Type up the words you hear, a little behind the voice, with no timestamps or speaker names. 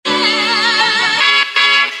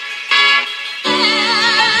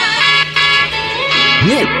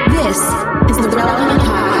This is the Relevant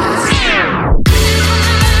Podcast.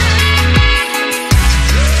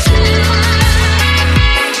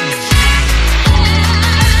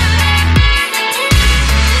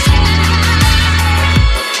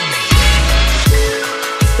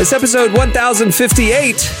 It's episode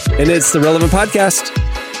 1058, and it's the Relevant Podcast.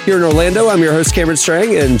 Here in Orlando, I'm your host, Cameron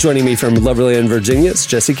Strang, and joining me from Loverland, Virginia, it's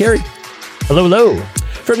Jesse Carey. Hello, hello.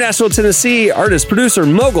 From Nashville, Tennessee, artist, producer,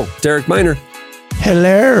 mogul, Derek Miner.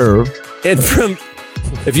 Hello. And from,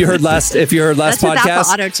 if you heard last That's podcast, without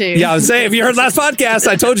the auto-tune. yeah, I was saying, if you heard last podcast,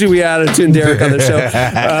 I told you we had auto-tune Derek on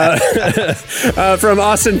the show. From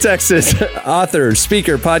Austin, Texas, author,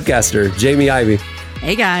 speaker, podcaster, Jamie Ivey.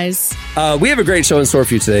 Hey, guys. We have a great show in store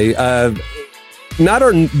for you today. Not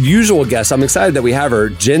our usual guest. I'm excited that we have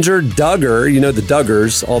her. Jinger Dugger, you know the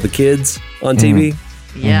Duggars, all the kids on TV.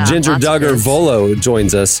 Yeah. Jinger lots of Dugger kids. Vuolo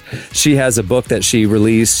joins us. She has a book that she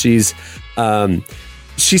released.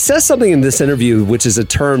 She says something in this interview, which is a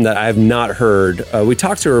term that I've not heard. We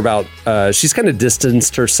talked to her about, she's kind of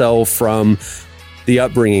distanced herself from the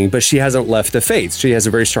upbringing, but she hasn't left the faith. She has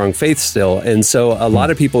a very strong faith still. And so a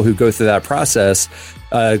lot of people who go through that process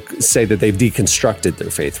say that they've deconstructed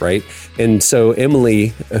their faith, right? And so Emily,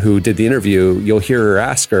 who did the interview, you'll hear her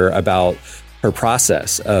ask her about her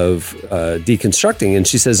process of deconstructing. And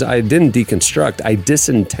she says, I didn't deconstruct, I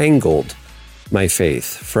disentangled my faith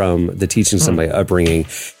from the teachings of my upbringing.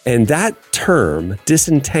 And that term,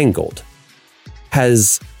 disentangled,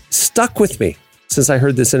 has stuck with me since I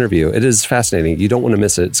heard this interview. It is fascinating. You don't want to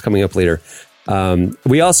miss it. It's coming up later.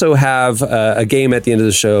 We also have a game at the end of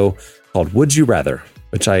the show called Would You Rather,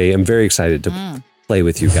 which I am very excited to play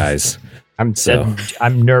with you guys. I'm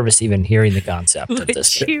nervous even hearing the concept of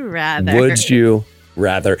this. Would you rather? Would you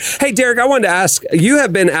rather? Hey, Derek, I wanted to ask, you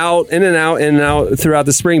have been out in and out throughout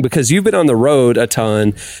the spring because you've been on the road a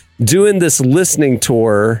ton doing this listening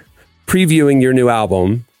tour, previewing your new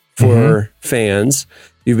album for fans.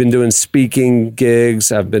 You've been doing speaking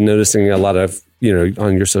gigs. I've been noticing a lot of,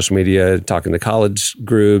 on your social media, talking to college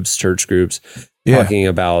groups, church groups, talking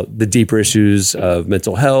about the deeper issues of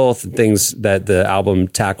mental health and things that the album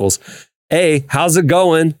tackles. A, how's it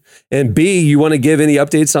going? And B, you want to give any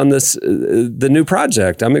updates on this, the new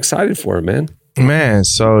project? I'm excited for it, man. Man,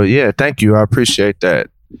 so yeah, thank you. I appreciate that.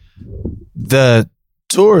 The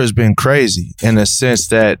tour has been crazy in the sense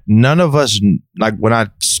that none of us, like when I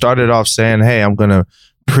started off saying, hey, I'm going to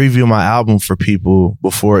preview my album for people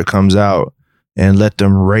before it comes out and let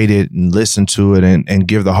them rate it and listen to it and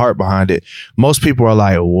give the heart behind it. Most people are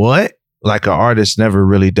like, what? Like an artist never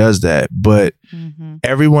really does that. But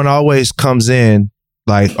everyone always comes in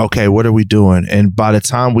like, okay, what are we doing? And by the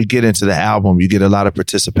time we get into the album, you get a lot of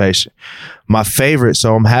participation. My favorite,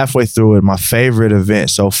 so I'm halfway through it, my favorite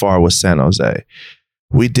event so far was San Jose.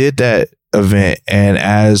 We did that event, and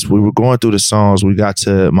as we were going through the songs, we got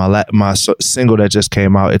to my single that just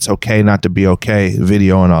came out, It's Okay Not to Be Okay,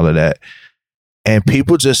 video and all of that. And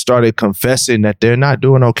people just started confessing that they're not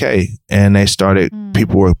doing okay. And they started,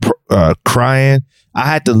 people were crying. I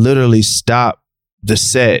had to literally stop the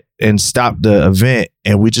set and stop the event,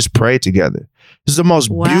 and we just prayed together. This is the most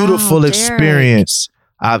beautiful Derek. experience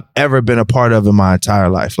I've ever been a part of in my entire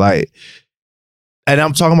life. Like, and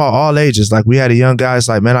I'm talking about all ages. Like, we had a young guy, it's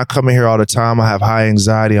like, man, I come in here all the time. I have high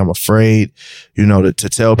anxiety. I'm afraid, to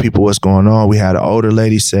tell people what's going on. We had an older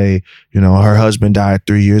lady say, her husband died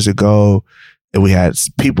 3 years ago. And we had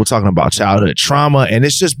people talking about childhood trauma. And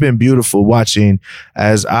it's just been beautiful watching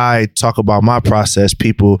as I talk about my process,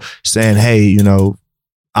 people saying, hey,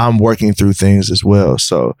 I'm working through things as well.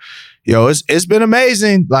 So, it's been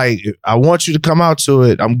amazing. Like, I want you to come out to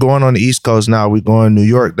it. I'm going on the East Coast now. We're going New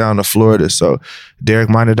York down to Florida. So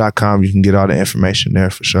DerekMiner.com, you can get all the information there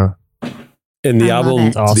for sure. And the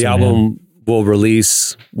album, Awesome, the album will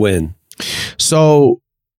release when? So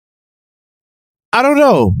I don't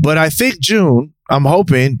know, but I think June, I'm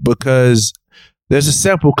hoping, because there's a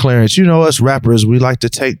sample clearance. Us rappers, we like to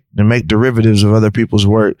take and make derivatives of other people's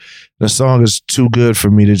work. The song is too good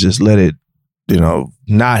for me to just let it,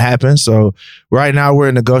 not happen. So right now we're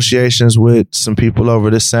in negotiations with some people over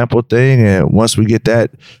this sample thing. And once we get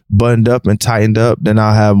that buttoned up and tightened up, then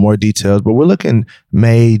I'll have more details. But we're looking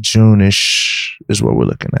May, June-ish is what we're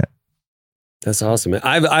looking at. That's awesome, man.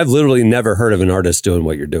 I've literally never heard of an artist doing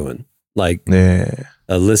what you're doing. Like a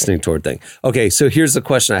listening toward thing. Okay, so here's the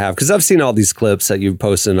question I have, because I've seen all these clips that you've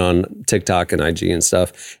posted on TikTok and IG and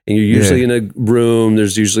stuff, and you're usually in a room,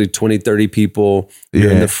 there's usually 20, 30 people,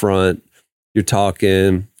 you're in the front, you're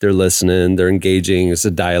talking, they're listening, they're engaging, it's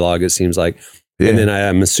a dialogue, it seems like. And then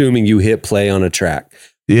I'm assuming you hit play on a track.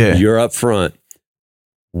 You're up front.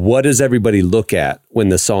 What does everybody look at when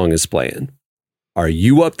the song is playing? Are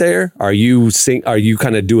you up there? Are you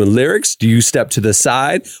kind of doing lyrics? Do you step to the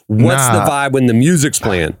side? What's the vibe when the music's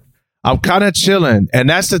playing? I'm kind of chilling. And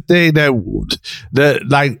that's the thing that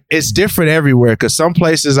like, it's different everywhere. Cause some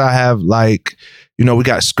places I have like, you know, we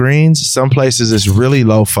got screens. Some places it's really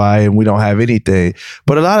lo-fi and we don't have anything.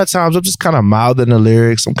 But a lot of times I'm just kind of mouthing the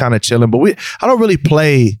lyrics. I'm kind of chilling, but I don't really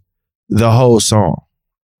play the whole song.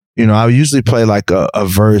 You know, I usually play like a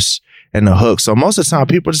verse and the hook. So most of the time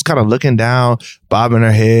people are just kind of looking down, bobbing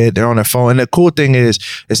their head. They're on their phone. And the cool thing is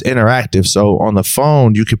it's interactive. So on the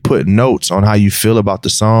phone, you could put notes on how you feel about the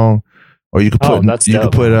song. Or you could put,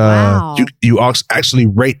 you actually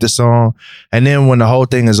rate the song. And then when the whole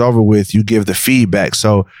thing is over with, you give the feedback.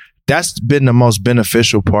 So that's been the most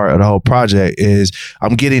beneficial part of the whole project is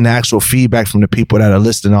I'm getting the actual feedback from the people that are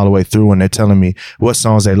listening all the way through and they're telling me what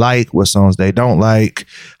songs they like, what songs they don't like,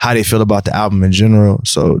 how they feel about the album in general.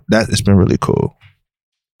 So it's been really cool.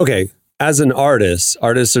 Okay. As an artist,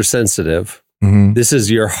 artists are sensitive. Mm-hmm. This is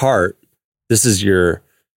your heart. This is your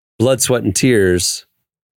blood, sweat, and tears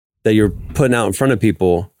that you're putting out in front of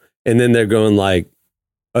people. And then they're going like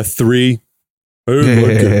a 3.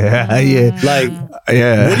 Yeah. Like,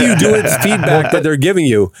 what do you do with feedback that they're giving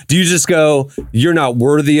you? Do you just go, you're not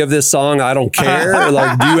worthy of this song, I don't care? Or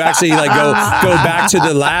like, do you actually like go back to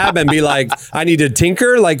the lab and be like, I need to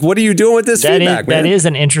tinker? Like, what are you doing with this feedback, man? That is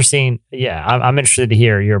an interesting, I'm interested to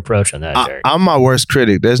hear your approach on that, Jared. I'm my worst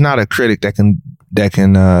critic. There's not a critic that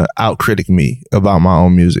can out critic me about my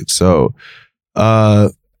own music. So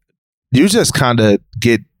you just kind of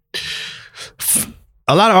get...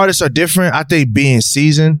 A lot of artists are different. I think being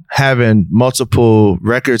seasoned, having multiple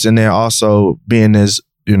records, and then also being as,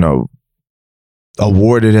 you know,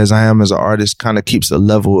 awarded as I am as an artist kind of keeps a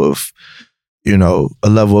level of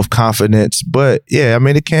confidence. But yeah, I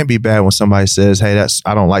mean, it can be bad when somebody says, hey,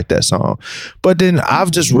 I don't like that song. But then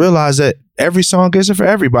I've just realized that every song isn't for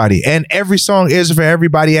everybody. And every song isn't for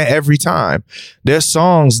everybody at every time. There's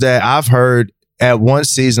songs that I've heard at one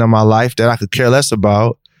season of my life that I could care less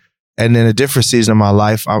about. And then a different season of my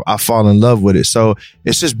life, I fall in love with it. So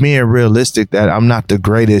it's just being realistic that I'm not the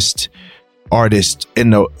greatest artist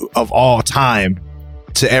of all time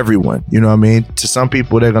to everyone. You know what I mean? To some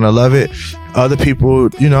people, they're going to love it. Other people,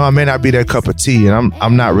 you know, I may not be their cup of tea. And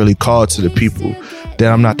I'm not really called to the people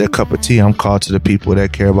that I'm not their cup of tea. I'm called to the people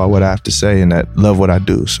that care about what I have to say and that love what I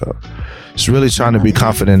do. So it's really trying to be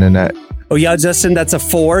confident in that. Oh, yeah, Justin, that's a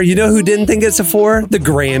 4. You know who didn't think it's a 4? The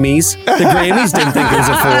Grammys. The Grammys didn't think it was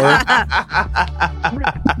a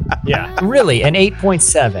 4. Yeah, really, an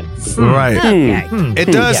 8.7. Right. Okay.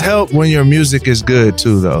 It does help when your music is good,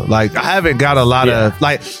 too, though. Like, I haven't got a lot of,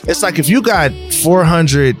 like, it's like if you got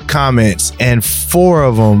 400 comments and 4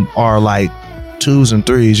 of them are like 2s and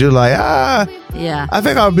 3s, you're like, yeah, I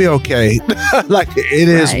think I'll be okay. Like, it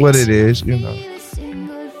is what it is, you know.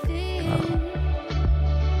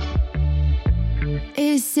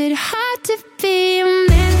 Is it hard to be a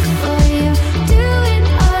man for you? Doing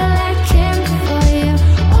all I can for you.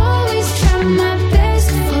 Always try my best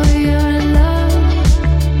for your love.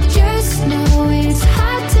 Just know it's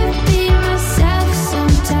hard to be myself.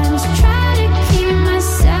 Sometimes try to keep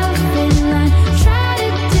myself in line. Try to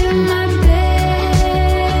do my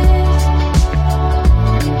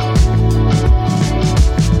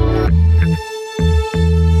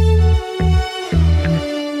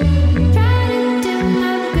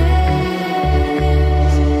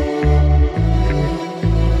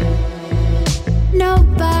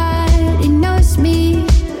Nobody knows me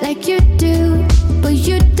like you do, but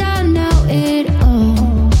you don't know it all.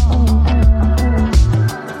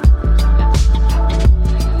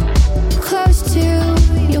 Close to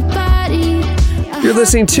your body. You're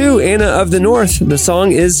listening to Anna of the North. The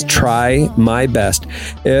song is Try My Best.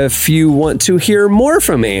 If you want to hear more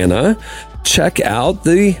from Anna, check out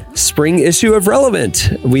the spring issue of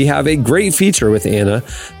Relevant. We have a great feature with Anna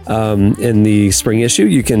in the spring issue.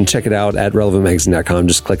 You can check it out at relevantmagazine.com.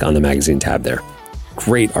 Just click on the magazine tab there.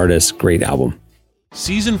 Great artist, great album.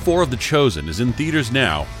 Season 4 of The Chosen is in theaters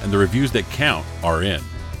now, and the reviews that count are in.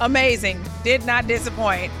 Amazing. Did not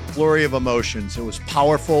disappoint. Flurry of emotions. It was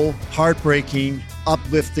powerful, heartbreaking,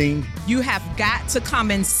 uplifting. You have got to come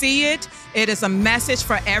and see it. It is a message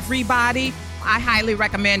for everybody. I highly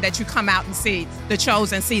recommend that you come out and see The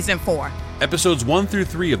Chosen Season 4. Episodes 1 through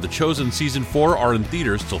 3 of The Chosen Season 4 are in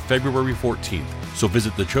theaters till February 14th. So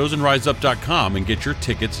visit thechosenriseup.com and get your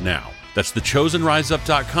tickets now. That's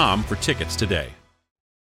thechosenriseup.com for tickets today.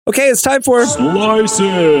 Okay, it's time for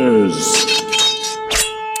Slices.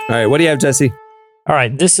 All right, what do you have, Jesse? All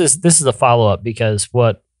right, this is a follow-up because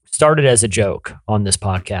what started as a joke on this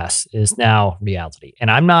podcast is now reality.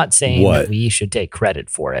 And I'm not saying that we should take credit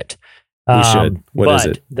for it. We should. What is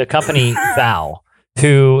it? The company Vow,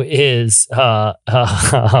 who is,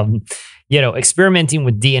 experimenting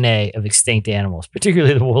with DNA of extinct animals,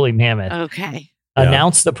 particularly the woolly mammoth, Okay.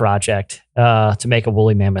 announced the project to make a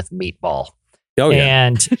woolly mammoth meatball. Oh, yeah.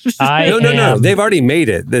 And No. They've already made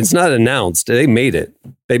it. It's not announced. They made it.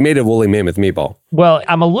 They made a woolly mammoth meatball. Well,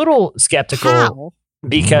 I'm a little skeptical How?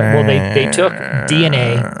 because they took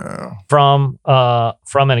DNA from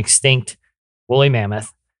an extinct woolly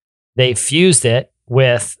mammoth. They fused it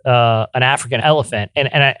with an African elephant, and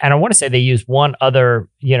I want to say they used one other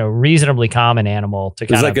reasonably common animal to It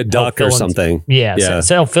was kind like of a duck or something. So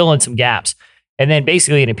they'll fill in some gaps, and then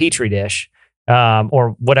basically in a petri dish,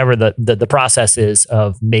 or whatever the process is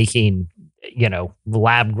of making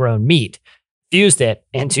lab grown meat, fused it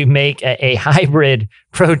and to make a hybrid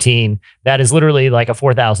protein that is literally like a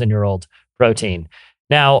 4,000-year-old protein.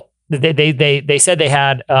 Now, they said they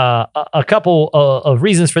had a couple of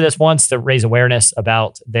reasons for this. Once to raise awareness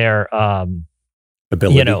about their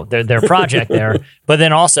ability, their project there, but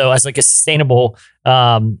then also as like a sustainable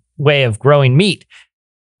way of growing meat.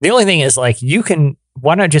 The only thing is, like,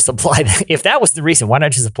 why not just apply that? If that was the reason, why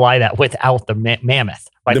not just apply that without the mammoth?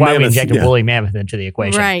 Like, why are we injecting a woolly mammoth into the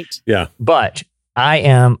equation? Right. Yeah. But I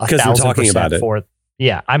am 1,000% for it.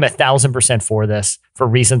 Yeah, I'm 1,000% for this for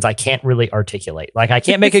reasons I can't really articulate. Like, I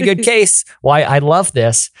can't make a good case why I love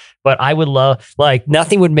this, but I would love, like,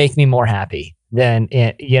 nothing would make me more happy than,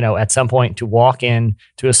 at some point to walk in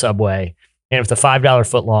to a Subway, and if the $5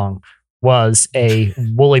 footlong was a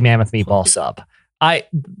woolly mammoth meatball sub,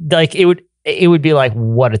 it would be like,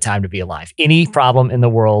 what a time to be alive. Any problem in the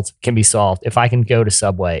world can be solved if I can go to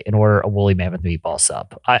Subway and order a woolly mammoth meatball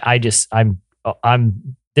sub.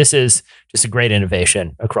 This is just a great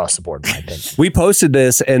innovation across the board, in my opinion. We posted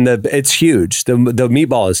this, and it's huge. The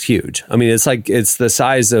meatball is huge. I mean, it's the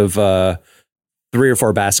size of 3 or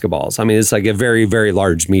 4 basketballs. I mean, it's like a very, very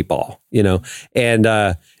large meatball, And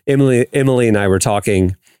Emily and I were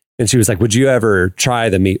talking, and she was like, "Would you ever try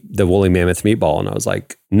the woolly mammoth meatball?" And I was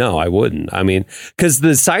like, "No, I wouldn't." I mean, because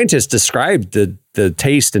the scientists described the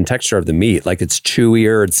taste and texture of the meat, like it's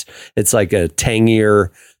chewier, it's like a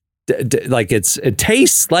tangier. Like it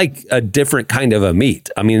tastes like a different kind of a meat.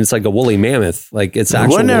 I mean, it's like a woolly mammoth. Like it's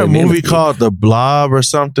actually. Wasn't there a movie called The Blob or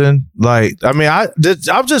something? Like, I mean,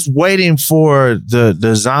 I'm just waiting for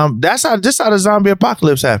the zombie. That's how the zombie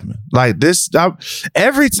apocalypse happened. Like this,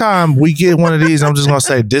 every time we get one of these, I'm just gonna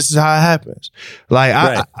say this is how it happens.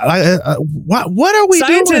 Like, what are we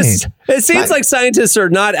doing? It seems like scientists are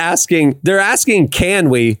not asking. They're asking, can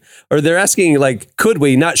we? Or they're asking, like, could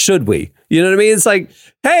we? Not should we? You know what I mean? It's like,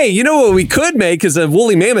 hey, you know what we could make is a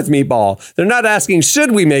woolly mammoth meatball. They're not asking,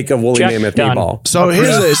 should we make a woolly mammoth meatball? So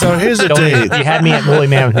here's the thing. You had me at woolly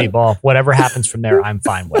mammoth meatball. Whatever happens from there, I'm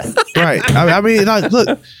fine with. Right. I mean, like,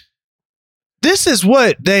 look, this is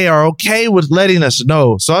what they are okay with letting us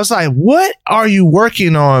know. So it's like, what are you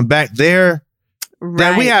working on back there? Right.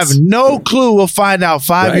 That we have no clue. We'll find out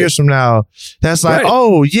 5 years from now. That's like,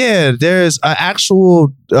 oh yeah, there's an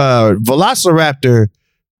actual velociraptor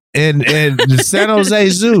in the San Jose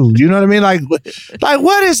Zoo. You know what I mean? Like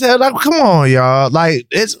what is that? Like, come on, y'all. Like,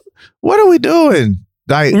 what are we doing?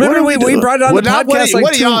 Like, remember we brought it on the podcast.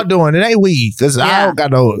 What are y'all doing? It ain't we, because I don't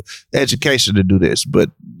got no education to do this.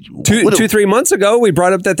 But 3 months ago, we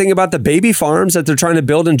brought up that thing about the baby farms that they're trying to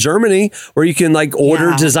build in Germany, where you can like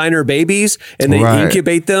order designer babies and they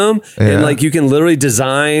incubate them, and like you can literally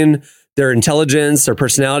design their intelligence, their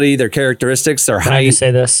personality, their characteristics, their height. How you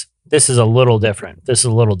say this? This is a little different. It's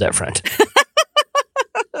a little different.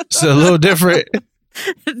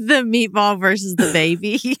 The meatball versus the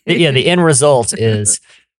baby. Yeah, the end result is,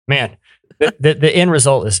 man, the end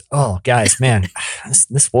result is, oh, guys, man,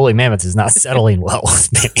 this woolly mammoth is not settling well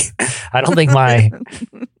with me. I don't think I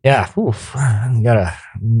got a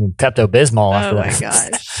Pepto-Bismol after that. Oh, my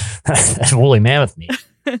gosh. That's woolly mammoth meat.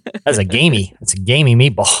 It's a gamey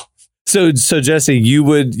meatball. So Jesse, you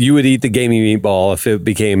would eat the gamey meatball if it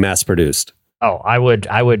became mass produced? Oh, I would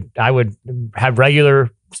have regular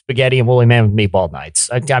spaghetti and woolly mammoth meatball nights.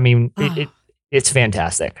 I mean, it's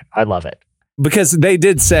fantastic. I love it. Because they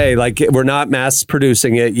did say, like, we're not mass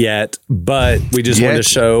producing it yet, but we just want to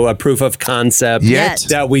show a proof of concept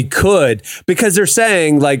that we could. Because they're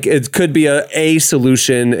saying, like, it could be a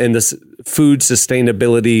solution in this food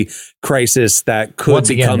sustainability crisis that could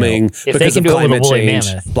be coming because of climate change.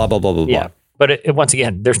 Mammoth, blah, blah, blah, blah, blah. But once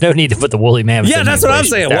again, there's no need to put the woolly mammoth. Yeah, that's what I'm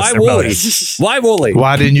saying. Why woolly? Why woolly?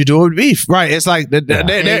 Why didn't you do it with beef? Right. It's like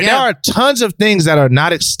there are tons of things that are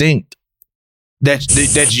not extinct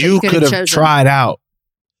that you could have tried out,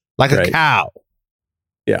 like a cow.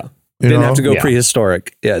 Yeah. Didn't have to go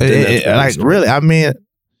prehistoric. Yeah. Like, really, I mean,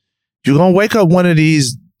 You're going to wake up one of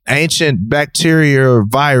these ancient bacteria or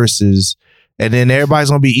viruses, and then everybody's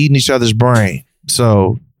going to be eating each other's brain.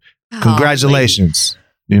 So congratulations,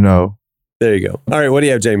 you know. There you go. All right. What do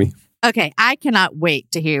you have, Jamie? Okay, I cannot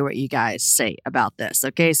wait to hear what you guys say about this.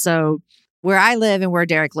 Okay, so where I live and where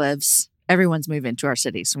Derek lives, everyone's moving to our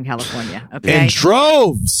cities from California. Okay, In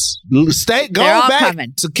droves. Go They're all back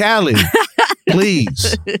coming. to Cali,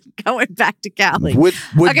 please. going back to Cali. With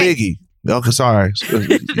Okay. Biggie. Okay, sorry.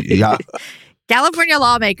 Yeah. California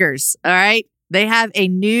lawmakers, all right, they have a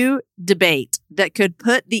new debate that could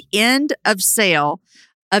put the end of sale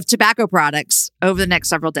of tobacco products over the next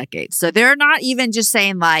several decades. So they're not even just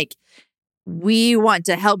saying like, we want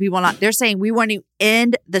to help people out. They're saying we want to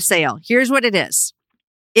end the sale. Here's what it is.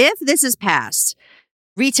 If this is passed,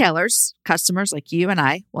 retailers, customers like you and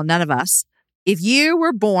I, well, none of us, if you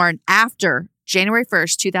were born after January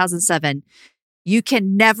 1st, 2007, you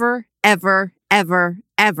can never, ever, ever,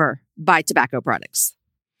 ever buy tobacco products.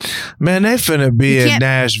 Man, they finna be in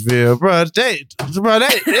Nashville, bro.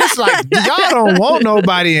 It's like y'all don't want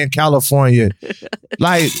nobody in California.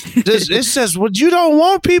 Like it says, well, you don't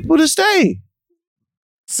want people to stay.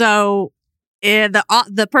 So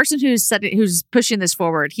the person who's pushing this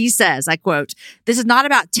forward, he says, I quote, "This is not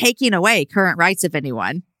about taking away current rights of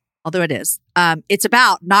anyone, although it is. It's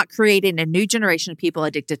about not creating a new generation of people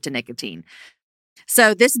addicted to nicotine."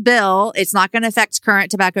 So this bill, it's not going to affect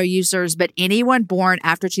current tobacco users, but anyone born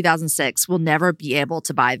after 2006 will never be able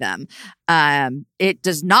to buy them. It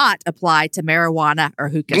does not apply to marijuana or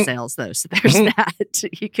hookah sales, though. So there's that.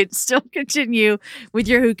 You can still continue with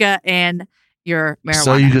your hookah and your marijuana.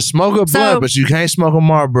 So you can smoke a blunt, but you can't smoke a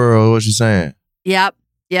Marlboro. What you saying? Yep.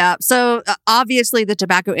 Yeah. So obviously the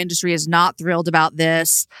tobacco industry is not thrilled about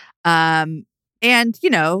this. And, you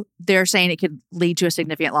know, they're saying it could lead to a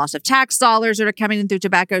significant loss of tax dollars that are coming in through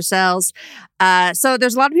tobacco sales. So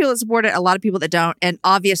there's a lot of people that support it, a lot of people that don't. And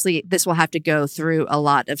obviously, this will have to go through a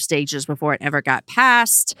lot of stages before it ever got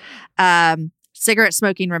passed. Cigarette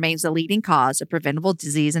smoking remains the leading cause of preventable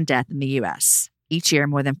disease and death in the U.S. Each year,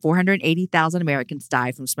 more than 480,000 Americans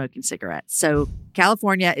die from smoking cigarettes. So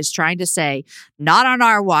California is trying to say, not on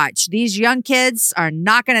our watch. These young kids are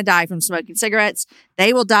not going to die from smoking cigarettes.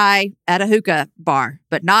 They will die at a hookah bar,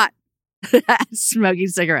 but not smoking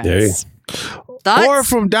cigarettes. Thoughts? Or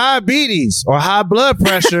from diabetes or high blood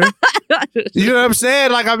pressure. You know what I'm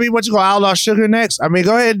saying? Like, I mean, what you gonna outlaw sugar next? I mean,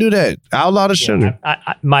 go ahead and do that. Outlaw the sugar.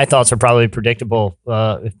 My thoughts are probably predictable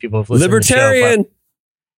if people have listened Libertarian. to the show.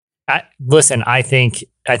 I think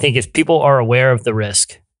if people are aware of the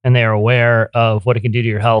risk and they are aware of what it can do to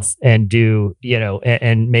your health and do, you know,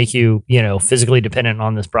 and make you, you know, physically dependent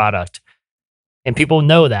on this product, and people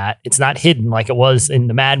know that it's not hidden like it was in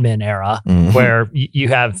the Mad Men era, where you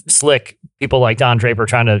have slick people like Don Draper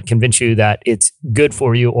trying to convince you that it's good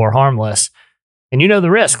for you or harmless, and you know the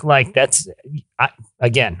risk. Like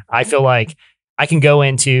I feel like I can go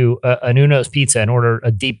into an Uno's Pizza and order a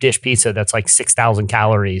deep dish pizza that's like 6,000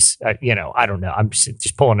 calories. You know, I don't know. I'm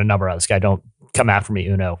just pulling a number out of this guy. Don't come after me,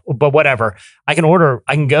 Uno. But whatever. I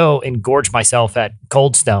can go and gorge myself at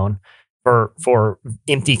Cold Stone for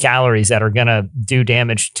empty calories that are going to do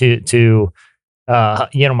damage to you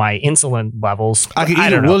know, my insulin levels. I can eat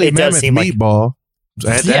don't a know. woolly It does mammoth seem like meatball.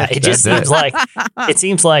 It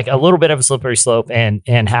seems like a little bit of a slippery slope, and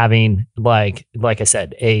having like I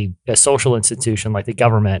said, a social institution like the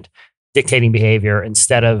government dictating behavior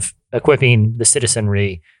instead of equipping the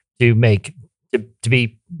citizenry to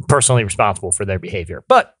be personally responsible for their behavior.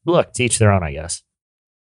 But look, to each their own, I guess.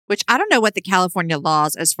 Which I don't know what the California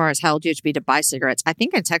laws as far as how old you have to be to buy cigarettes. I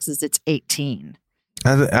think in Texas it's 18.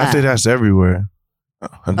 I think that's everywhere.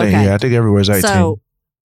 I think everywhere's 18. So,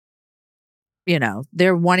 you know,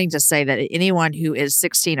 they're wanting to say that anyone who is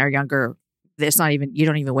 16 or younger, you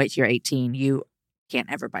don't even wait till you're 18. You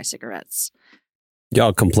can't ever buy cigarettes.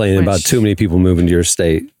 Y'all complaining about too many people moving to your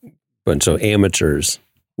state. Bunch of amateurs.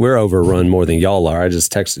 We're overrun more than y'all are. I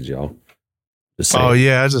just texted y'all. Oh,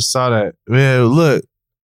 yeah. I just saw that. Man, look.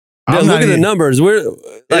 Look at the numbers.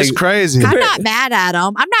 It's crazy. I'm not mad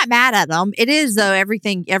at them. It is, though, every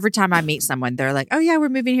time I meet someone, they're like, oh, yeah, we're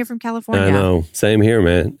moving here from California. I know. Same here,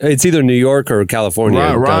 man. It's either New York or California.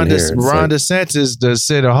 Ron DeSantis just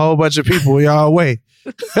sent a whole bunch of people y'all way.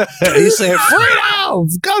 He said, freedom!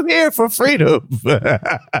 Come here for freedom. The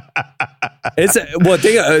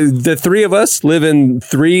three of us live in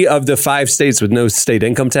 3 of the 5 states with no state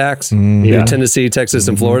income tax. Tennessee, Texas,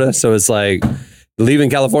 and Florida. So it's like, leaving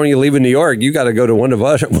California, leaving New York, you got to go to one of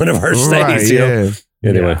our states. Right, you know?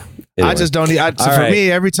 Anyway, I just don't need. All for right.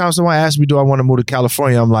 me, every time someone asks me, "Do I want to move to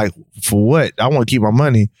California?" I'm like, "For what? I want to keep my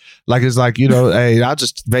money." Like it's like hey, I'll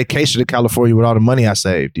just vacation to California with all the money I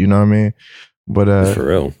saved. You know what I mean? But For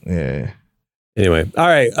real. yeah. Anyway, all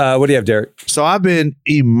right. What do you have, Derek? So I've been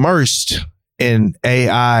immersed in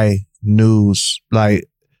AI news. Like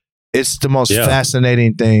it's the most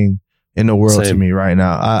fascinating thing in the world to me right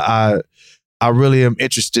now. I really am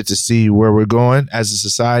interested to see where we're going as a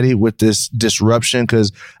society with this disruption,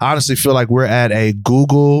 because I honestly feel like we're at a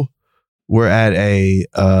Google, we're at a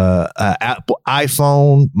Apple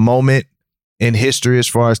iPhone moment in history as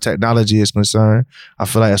far as technology is concerned. I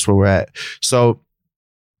feel like that's where we're at. So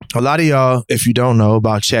a lot of y'all, if you don't know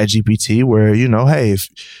about ChatGPT, where, hey, if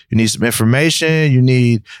you need some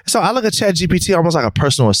information, so I look at ChatGPT almost like a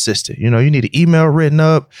personal assistant. You need an email written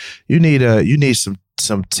up, you need some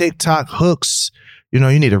TikTok hooks, you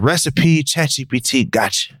need a recipe, ChatGPT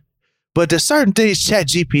got you. But there's certain things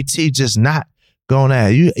ChatGPT just not going at.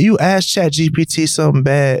 You ask ChatGPT something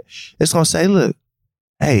bad, it's going to say, look,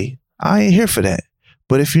 hey, I ain't here for that.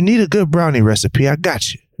 But if you need a good brownie recipe, I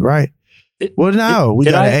got you, right? Well, now we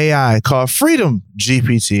got an AI called Freedom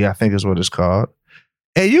GPT, I think is what it's called.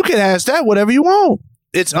 And you can ask that whatever you want.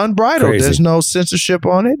 It's unbridled. Crazy. There's no censorship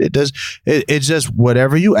on it. It's just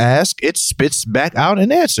whatever you ask, it spits back out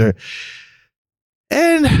an answer.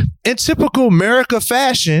 And in typical America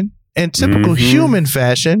fashion and typical human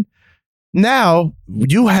fashion, now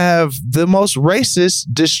you have the most racist,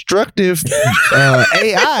 destructive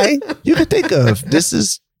AI you could think of. This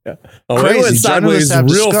is crazy. It went sideways Journalists have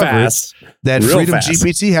real discovered fast. that Real Freedom fast.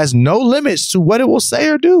 GPT has no limits to what it will say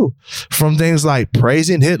or do, from things like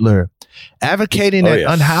praising Hitler, advocating that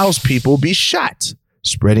unhoused people be shot,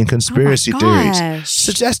 spreading conspiracy theories,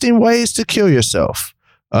 suggesting ways to kill yourself,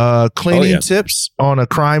 cleaning tips on a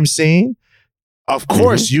crime scene, of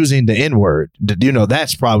course, using the N-word.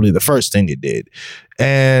 That's probably the first thing it did.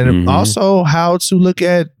 And also how to look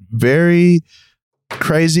at very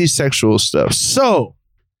crazy sexual stuff. So,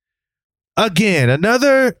 again,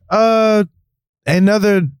 another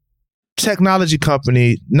technology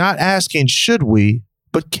company not asking should we,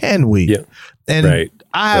 but can we? Yeah. And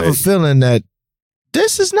I have a feeling that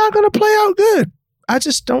this is not going to play out good. I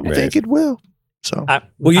just don't think it will. So,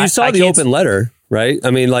 you saw the open letter, right? I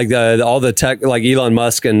mean, like all the tech, like Elon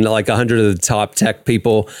Musk and like 100 of the top tech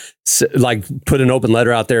people, like put an open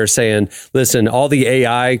letter out there saying, listen, all the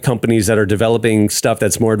AI companies that are developing stuff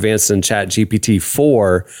that's more advanced than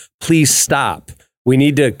ChatGPT-4, please stop. We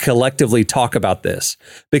need to collectively talk about this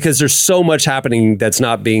because there's so much happening that's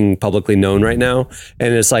not being publicly known right now.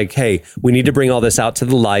 And it's like, hey, we need to bring all this out to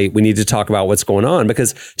the light. We need to talk about what's going on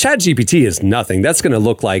because ChatGPT is nothing. That's going to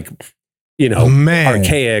look like,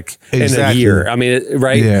 archaic in a year. I mean,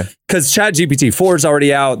 right? Yeah. Because ChatGPT 4 is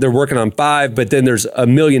already out. They're working on 5, but then there's a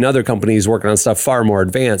million other companies working on stuff far more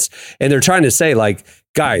advanced. And they're trying to say, like,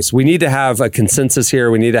 guys, we need to have a consensus here.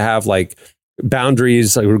 We need to have like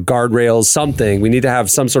boundaries, like guardrails, something. We need to have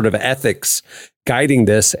some sort of ethics guiding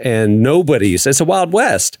this, and it's a Wild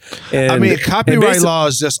West. And, I mean, copyright law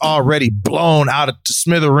is just already blown out of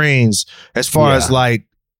smithereens as far as like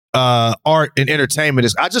art and entertainment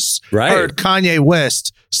is. I just heard Kanye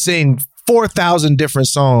West sing 4,000 different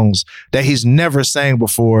songs that he's never sang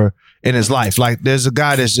before in his life. Like there's a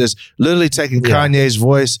guy that's just literally taking Kanye's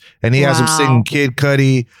voice and he has him singing Kid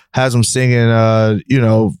Cudi, has him singing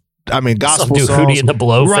gospel songs. Hootie and the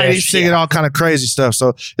Blowfish. Right, he's singing all kind of crazy stuff. So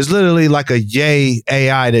it's literally like a yay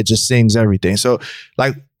AI that just sings everything. So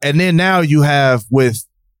like, and then now you have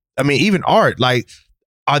even art, like,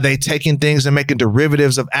 are they taking things and making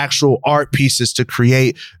derivatives of actual art pieces to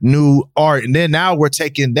create new art? And then now we're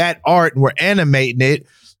taking that art and we're animating it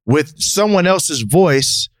with someone else's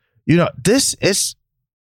voice. This is,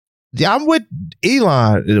 I'm with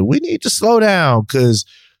Elon. We need to slow down because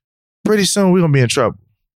pretty soon we're going to be in trouble.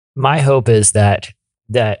 My hope is that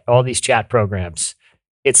all these chat programs,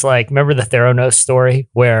 it's like, remember the Theranos story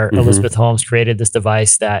where Elizabeth Holmes created this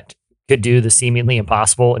device that could do the seemingly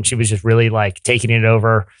impossible, and she was just really like taking it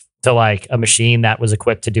over to like a machine that was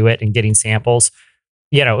equipped to do it and getting samples.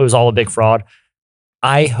 It was all a big fraud.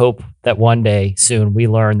 I hope that one day soon we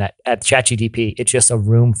learn that at ChatGPT, it's just a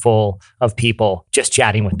room full of people just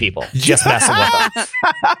chatting with people, just messing with them.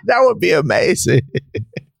 That would be amazing.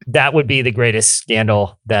 That would be the greatest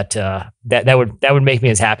scandal that would make me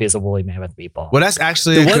as happy as a woolly mammoth meatball. Well, that's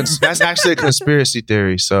actually a conspiracy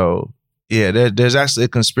theory. So yeah, there's actually a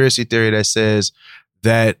conspiracy theory that says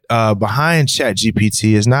that behind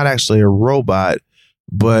ChatGPT is not actually a robot,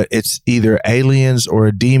 but it's either aliens or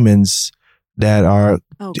demons that are.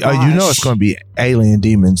 It's going to be alien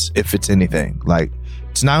demons if it's anything. Like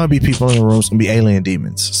It's not gonna be people in the room. It's gonna be alien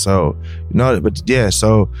demons. So but yeah.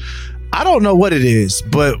 So I don't know what it is,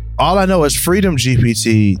 but all I know is Freedom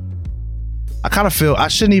GPT. I kind of feel I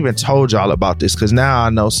shouldn't even told y'all about this because now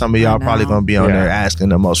I know some of y'all probably going to be on there asking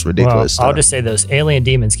the most ridiculous stuff. I'll just say those alien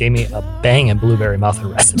demons gave me a banging blueberry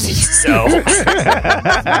muffin recipe. So,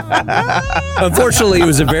 unfortunately, it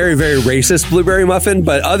was a very, very racist blueberry muffin.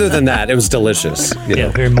 But other than that, it was delicious. Yeah,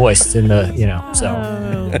 very moist in the so.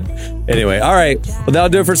 Anyway, all right. Well, that'll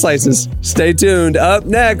do it for Slices. Stay tuned. Up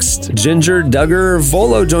next, Jinger Dugger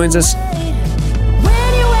Vuolo joins us.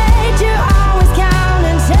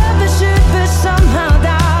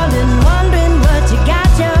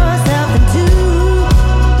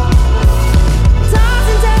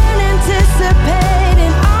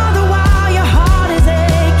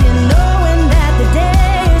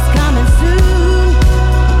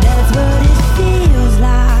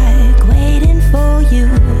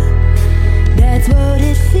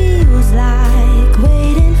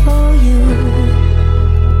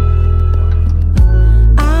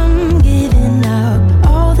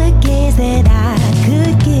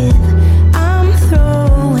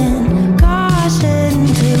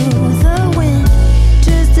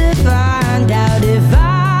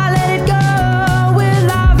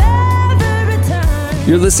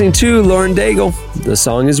 You're listening to Lauren Daigle. The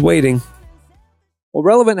song is Waiting. Well,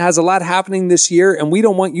 Relevant has a lot happening this year, and we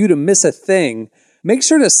don't want you to miss a thing. Make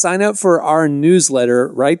sure to sign up for our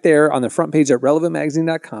newsletter right there on the front page at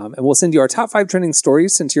relevantmagazine.com, and we'll send you our top 5 trending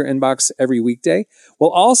stories sent to your inbox every weekday.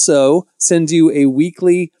 We'll also send you a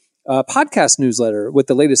weekly podcast newsletter with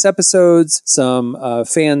the latest episodes, some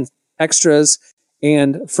fan extras,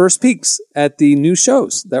 and first peeks at the new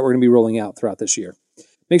shows that we're going to be rolling out throughout this year.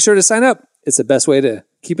 Make sure to sign up. It's the best way to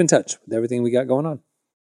keep in touch with everything we got going on.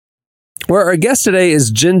 Well, our guest today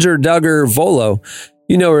is Jinger Dugger Vuolo.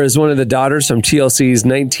 You know her as one of the daughters from TLC's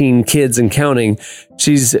 19 Kids and Counting.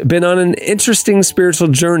 She's been on an interesting spiritual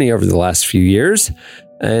journey over the last few years,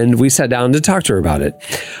 and we sat down to talk to her about it.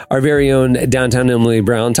 Our very own Downtown Emily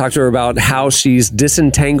Brown talked to her about how she's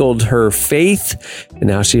disentangled her faith and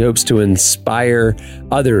how she hopes to inspire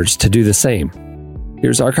others to do the same.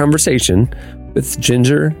 Here's our conversation with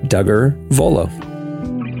Jinger Dugger Vuolo.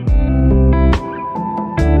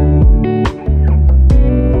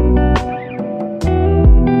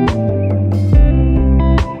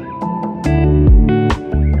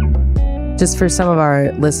 Just for some of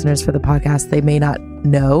our listeners for the podcast, they may not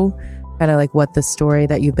know kind of like what the story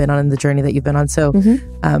that you've been on and the journey that you've been on. So,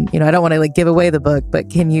 I don't want to like give away the book, but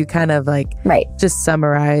can you kind of like just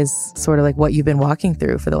summarize sort of like what you've been walking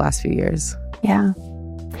through for the last few years?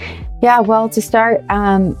 Yeah, well, to start,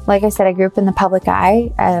 like I said, I grew up in the public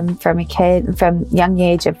eye from young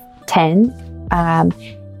age of 10.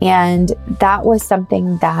 And that was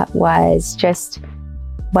something that was just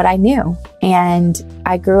what I knew. And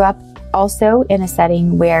I grew up also in a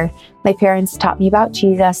setting where my parents taught me about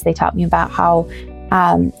Jesus. They taught me about how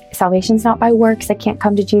salvation's not by works. I can't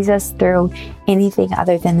come to Jesus through anything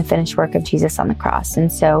other than the finished work of Jesus on the cross.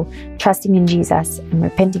 And so trusting in Jesus and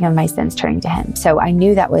repenting of my sins, turning to him. So I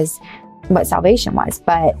knew that was what salvation was.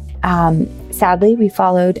 But sadly, we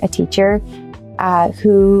followed a teacher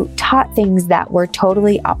who taught things that were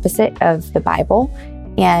totally opposite of the Bible.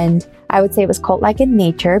 And I would say it was cult-like in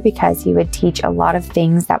nature because he would teach a lot of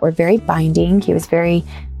things that were very binding. He was very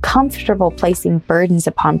comfortable placing burdens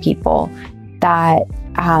upon people that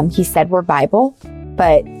he said were Bible,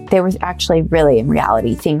 but there was actually really in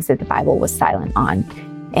reality things that the Bible was silent on.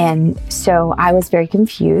 And so I was very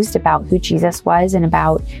confused about who Jesus was and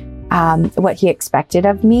about what he expected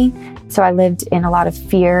of me. So I lived in a lot of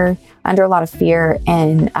fear, under a lot of fear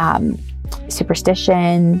and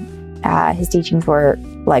superstition. His teachings were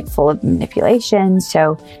like full of manipulation.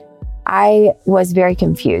 So I was very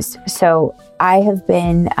confused. So I have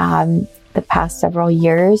been, the past several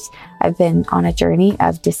years, I've been on a journey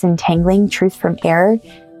of disentangling truth from error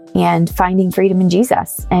and finding freedom in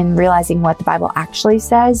Jesus and realizing what the Bible actually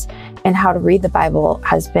says and how to read the Bible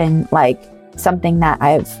has been like something that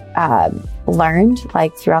I've learned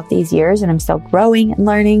like throughout these years, and I'm still growing and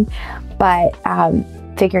learning, but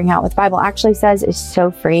figuring out what the Bible actually says is so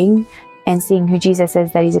freeing, and seeing who Jesus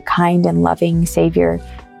is, that he's a kind and loving Savior.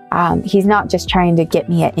 He's not just trying to get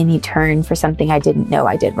me at any turn for something I didn't know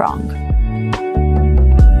I did wrong.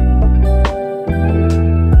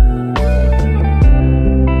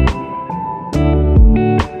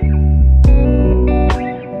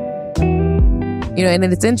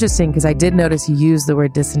 And it's interesting because I did notice you use the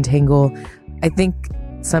word disentangle. I think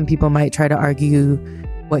some people might try to argue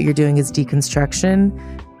what you're doing is deconstruction.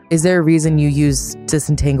 Is there a reason you use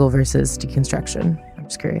disentangle versus deconstruction? I'm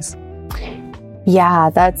just curious. Yeah,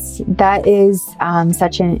 that is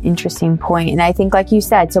such an interesting point. And I think, like you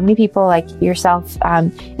said, so many people, like yourself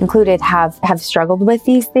included, have struggled with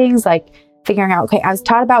these things, like figuring out, okay, I was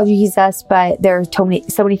taught about Jesus, but there are so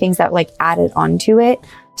many things that like added onto it.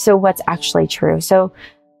 So what's actually true? So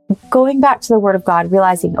going back to the Word of God,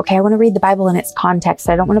 realizing, okay, I want to read the Bible in its context.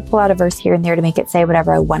 I don't want to pull out a verse here and there to make it say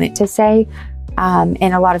whatever I want it to say. And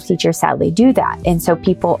a lot of teachers sadly do that. And so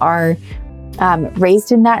people are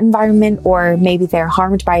raised in that environment, or maybe they're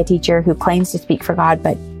harmed by a teacher who claims to speak for God,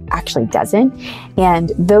 but actually doesn't.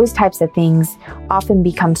 And those types of things often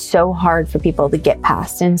become so hard for people to get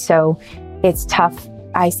past. And so it's tough.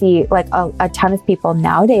 I see like a ton of people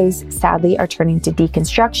nowadays, sadly, are turning to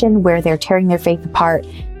deconstruction, where they're tearing their faith apart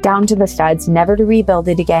down to the studs, never to rebuild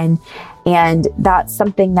it again. And that's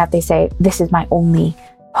something that they say, this is my only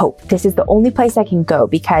hope. This is the only place I can go,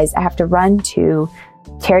 because I have to run to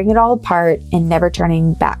tearing it all apart and never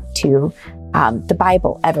turning back to the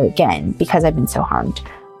Bible ever again, because I've been so harmed.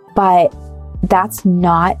 But that's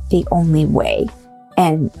not the only way.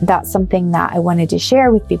 And that's something that I wanted to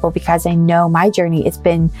share with people, because I know my journey, it's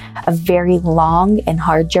been a very long and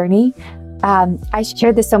hard journey. I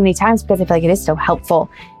shared this so many times because I feel like it is so helpful,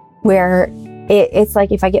 where it's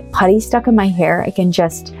like if I get putty stuck in my hair, I can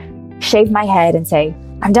just shave my head and say,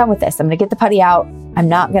 I'm done with this. I'm going to get the putty out. I'm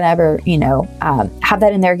not going to ever, have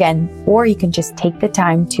that in there again. Or you can just take the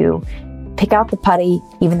time to pick out the putty,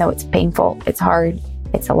 even though it's painful, it's hard,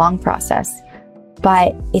 it's a long process,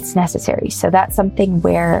 but it's necessary. So that's something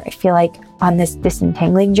where I feel like on this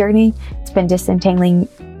disentangling journey, it's been disentangling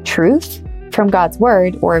truth from God's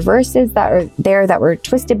word, or verses that are there that were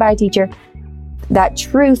twisted by a teacher, that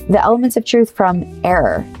truth, the elements of truth from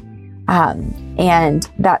error. And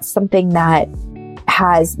that's something that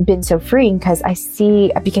has been so freeing, because I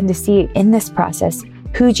begin to see in this process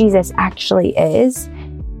who Jesus actually is,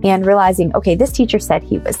 and realizing, okay, this teacher said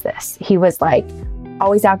he was this. He was like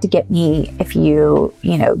always out to get me. If you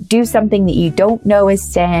do something that you don't know is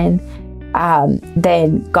sin,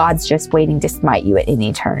 then God's just waiting to smite you at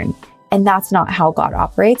any turn. And that's not how God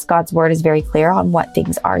operates. God's word is very clear on what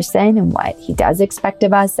things are sin and what he does expect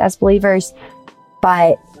of us as believers.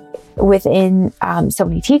 But within so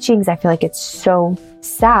many teachings, I feel like it's so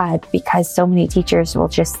sad, because so many teachers will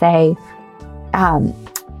just say,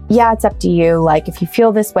 yeah, it's up to you. Like, if you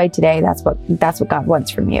feel this way today, that's what God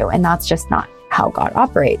wants from you. And that's just not how God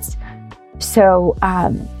operates. So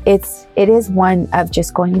it is one of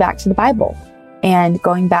just going back to the Bible and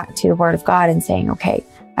going back to the Word of God and saying, okay,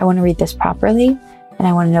 I want to read this properly, and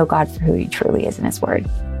I want to know God for who he truly is in his word.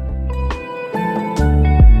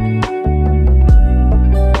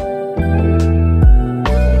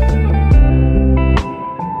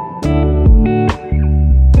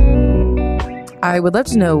 I would love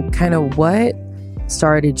to know kind of what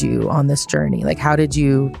started you on this journey. Like,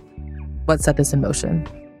 what set this in motion?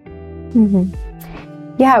 Mm-hmm.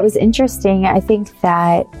 Yeah, it was interesting. I think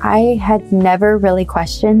that I had never really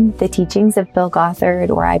questioned the teachings of Bill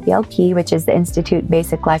Gothard, or IBLP, which is the Institute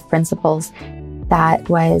Basic Life Principles. That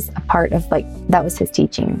was a part of that was his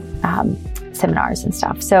teaching seminars and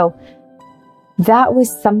stuff. So that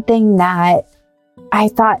was something that I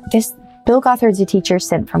thought, Bill Gothard's a teacher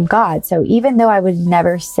sent from God. So even though I would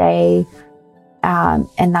never say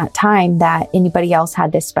in that time that anybody else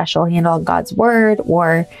had this special handle on God's word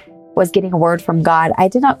or was getting a word from God, I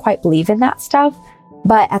did not quite believe in that stuff.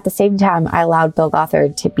 But at the same time, I allowed Bill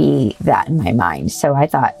Gothard to be that in my mind. So I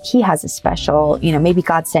thought he has a special, maybe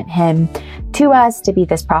God sent him to us to be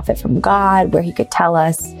this prophet from God, where he could tell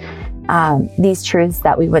us these truths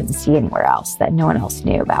that we wouldn't see anywhere else, that no one else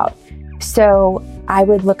knew about. So I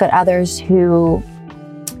would look at others who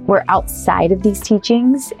were outside of these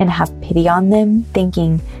teachings and have pity on them,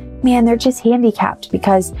 thinking, man, they're just handicapped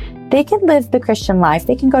because they can live the Christian life.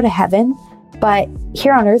 They can go to heaven, but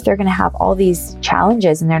here on earth, they're going to have all these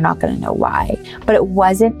challenges and they're not going to know why. But it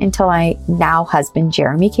wasn't until my now husband,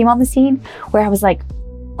 Jeremy, came on the scene where I was like,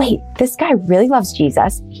 wait, this guy really loves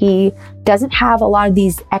Jesus. He doesn't have a lot of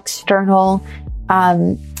these external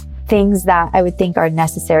things that I would think are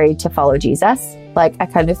necessary to follow Jesus. Like, I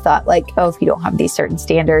kind of thought if you don't have these certain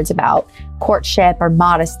standards about courtship or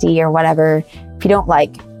modesty or whatever, if you don't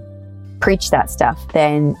preach that stuff,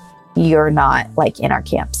 then you're not in our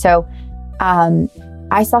camp. So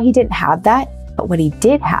I saw he didn't have that, but what he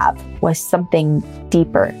did have was something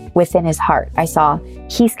deeper within his heart. I saw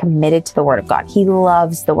he's committed to the Word of God. He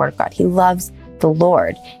loves the Word of God. He loves the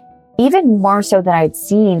Lord, even more so than I'd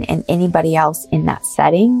seen in anybody else in that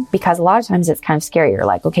setting, because a lot of times it's kind of scary. You're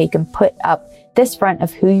like, okay, you can put up this front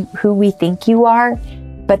of who we think you are,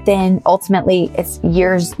 but then ultimately it's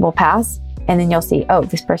years will pass And then you'll see, oh,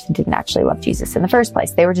 this person didn't actually love Jesus in the first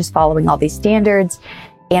place. They were just following all these standards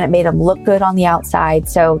and it made them look good on the outside.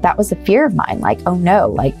 So that was a fear of mine. Like, oh no,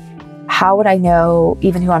 like, how would I know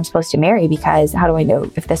even who I'm supposed to marry? Because how do I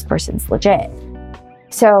know if this person's legit?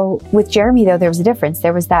 So with Jeremy, though, there was a difference.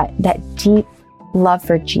 There was that deep love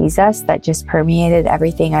for Jesus that just permeated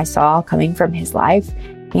everything I saw coming from his life.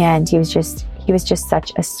 And he was just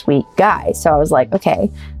such a sweet guy. So I was like,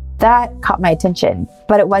 okay, that caught my attention.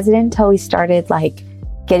 But it wasn't until we started like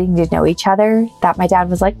getting to know each other that my dad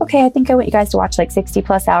was like, okay, I think I want you guys to watch like 60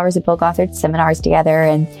 plus hours of Bill Gothard seminars together.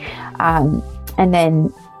 And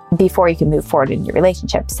then before you can move forward in your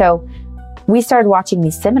relationship. So we started watching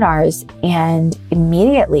these seminars and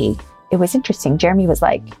immediately it was interesting. Jeremy was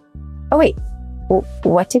like, oh wait,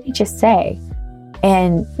 what did he just say?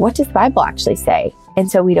 And what does the Bible actually say?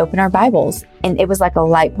 And so we'd open our Bibles and it was like a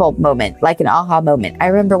light bulb moment, like an aha moment. I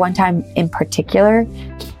remember one time in particular,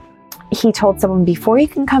 he told someone, before you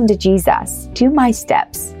can come to Jesus, do my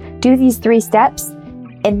steps, do these 3 steps.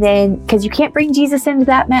 And then, because you can't bring Jesus into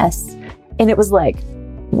that mess. And it was like,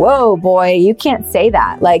 whoa, boy, you can't say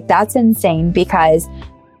that. Like, that's insane because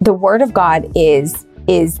the word of God is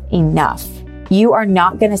enough. You are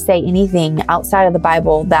not going to say anything outside of the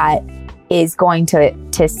Bible that is going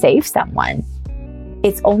to save someone.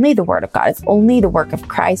 It's only the word of God. It's only the work of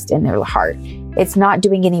Christ in their heart. It's not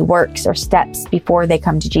doing any works or steps before they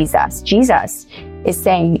come to Jesus. Jesus is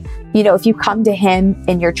saying, you know, if you come to him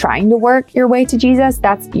and you're trying to work your way to Jesus,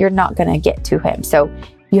 you're not going to get to him. So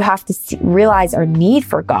you have to realize our need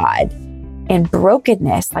for God and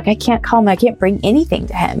brokenness. Like, I can't bring anything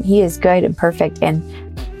to him. He is good and perfect, and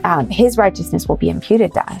his righteousness will be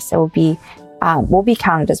imputed to us. It will be, we'll be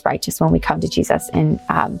counted as righteous when we come to Jesus in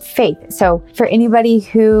faith. So for anybody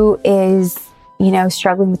who is, you know,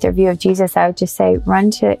 struggling with their view of Jesus, I would just say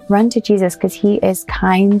run to Jesus, because he is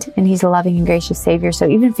kind and he's a loving and gracious Savior. So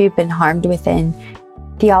even if you've been harmed within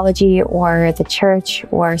theology or the church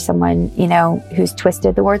or someone, you know, who's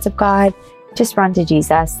twisted the words of God, just run to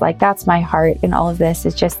Jesus. Like, that's my heart in all of this,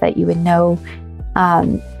 is just that you would know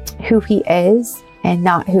who he is and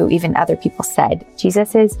not who even other people said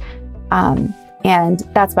Jesus is. And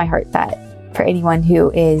that's my heart, that for anyone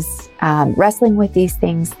who is wrestling with these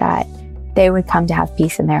things, that they would come to have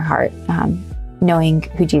peace in their heart, knowing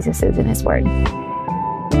who Jesus is in his word.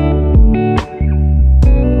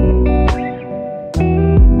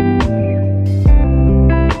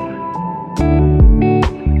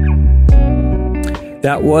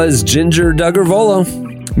 That was Jinger Dugger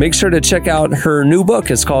Vuolo. Make sure to check out her new book.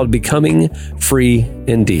 It's called Becoming Free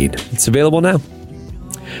Indeed. It's available now.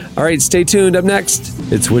 All right, stay tuned. Up next,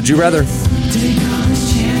 it's Would You Rather.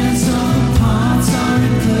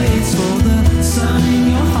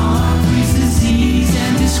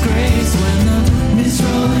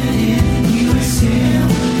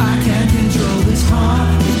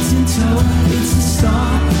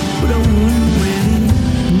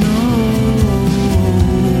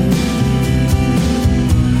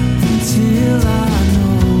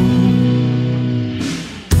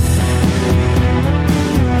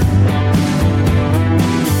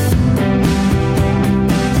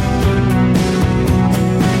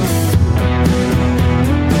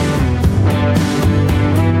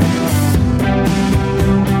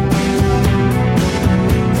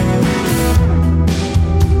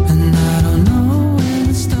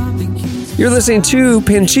 You're listening to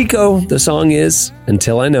Panchico. The song is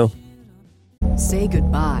Until I Know. Say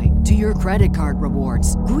goodbye to your credit card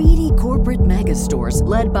rewards. Greedy corporate mega stores,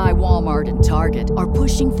 led by Walmart and Target, are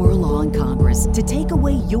pushing for a law in Congress to take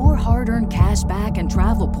away your hard-earned cash back and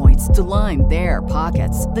travel points to line their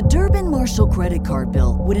pockets. The Durbin-Marshall credit card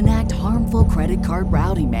bill would enact harmful credit card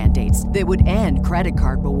routing mandates that would end credit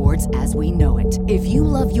card rewards as we know it. If you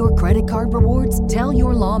love your credit card rewards, tell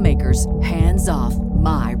your lawmakers, hands off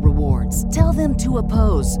my rewards. Tell them to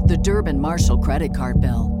oppose the Durbin-Marshall credit card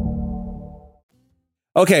bill.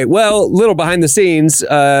 Okay, well, little behind the scenes.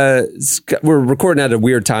 We're recording at a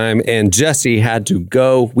weird time, and Jesse had to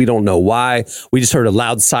go. We don't know why. We just heard a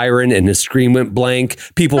loud siren, and his screen went blank.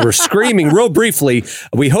 People were screaming real briefly.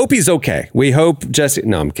 We hope he's okay. We hope Jesse...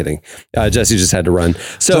 No, I'm kidding. Jesse just had to run.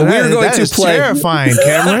 So we're going to play... terrifying,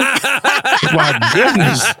 Cameron. My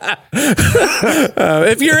goodness.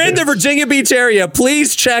 If you're in the Virginia Beach area,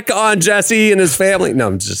 please check on Jesse and his family. No,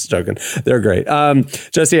 I'm just joking. They're great.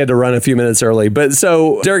 Jesse had to run a few minutes early, but so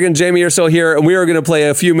Derek and Jamie are still here, and we are going to play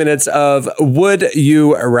a few minutes of Would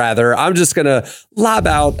You Rather. I'm just going to lob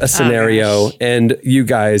out a scenario, and you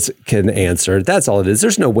guys can answer. That's all it is.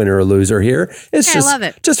 There's no winner or loser here. It's I love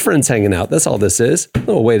it. Just friends hanging out. That's all this is. A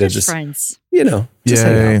little way to just friends. You know, just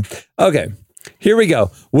hang out. Okay. Here we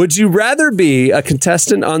go. Would you rather be a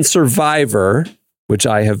contestant on Survivor, which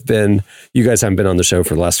I have been? You guys haven't been on the show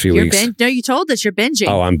for the last few weeks. No, you told us you're binging.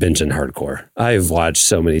 Oh, I'm binging hardcore. I've watched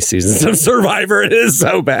so many seasons of Survivor. It is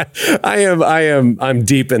so bad. I'm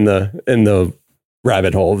deep in the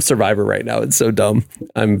rabbit hole of Survivor right now. It's so dumb.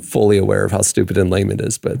 I'm fully aware of how stupid and lame it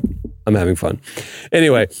is, but I'm having fun.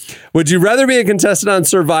 Anyway, would you rather be a contestant on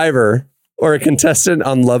Survivor or a contestant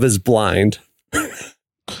on Love is Blind?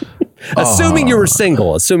 Assuming you were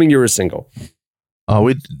single.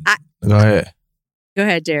 Oh, go ahead. Go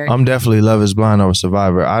ahead, Derek. I'm definitely Love is Blind over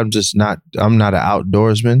Survivor. I'm not an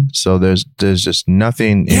outdoorsman, so there's just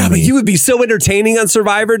nothing. Yeah, but you would be so entertaining on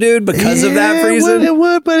Survivor, dude, because of that reason. It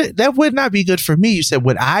would, but that would not be good for me. You said,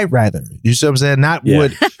 would I rather? You see what I'm saying? Not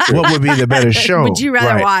what would be the better show. Would you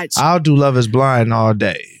rather watch? I'll do Love is Blind all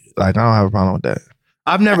day. Like, I don't have a problem with that.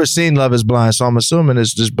 I've never seen Love is Blind, so I'm assuming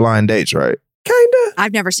it's just blind dates, right? Kinda.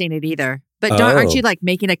 I've never seen it either. But aren't you like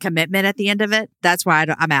making a commitment at the end of it? That's why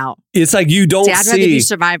I'm out. It's like you don't I'd rather do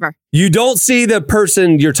Survivor. You don't see the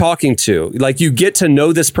person you're talking to. Like you get to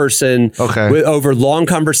know this person over long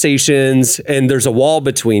conversations and there's a wall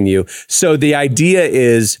between you. So the idea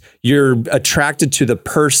is you're attracted to the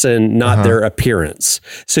person, not their appearance.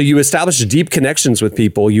 So you establish deep connections with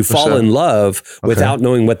people. You fall in love without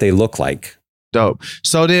knowing what they look like. Dope.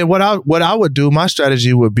 So then what I would do, my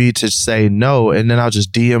strategy would be to say no, and then I'll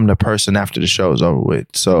just DM the person after the show is over with.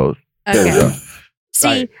 So there we go.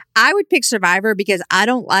 See, I would pick Survivor because I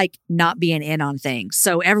don't like not being in on things.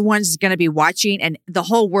 So everyone's going to be watching and the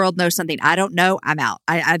whole world knows something I don't know. I'm out.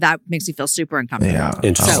 That makes me feel super uncomfortable. Yeah,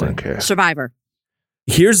 interesting. So, Survivor.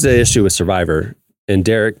 Here's the issue with Survivor. And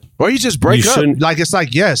Derek, or you just break up. Like it's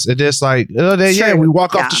like yes, it is like we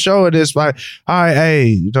walk off the show and it's like, all right,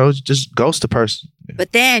 hey, just ghost the person.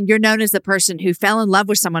 But then you're known as the person who fell in love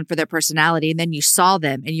with someone for their personality, and then you saw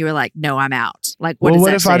them and you were like, no, I'm out. Like,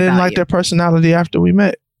 what if I didn't like their personality after we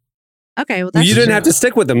met? Okay, well, that's you didn't have to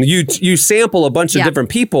stick with them. You sample a bunch of different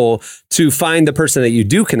people to find the person that you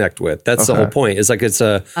do connect with. That's the whole point. It's like it's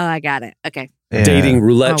a I got it. Okay. Dating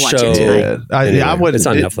roulette show. I would. It's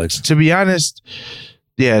on Netflix. To be honest,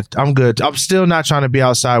 yeah, I'm good. I'm still not trying to be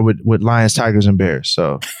outside with lions, tigers, and bears.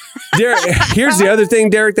 So, Derek, here's the other thing,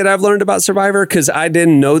 Derek, that I've learned about Survivor because I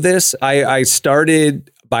didn't know this. I started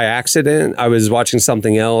by accident. I was watching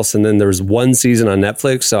something else, and then there was one season on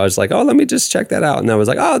Netflix. So I was like, oh, let me just check that out. And I was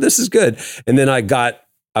like, oh, this is good. And then I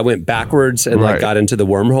went backwards and got into the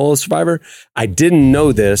wormhole of Survivor. I didn't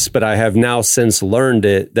know this, but I have now since learned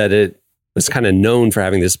that it was kind of known for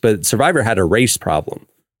having this, but Survivor had a race problem.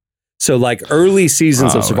 So like early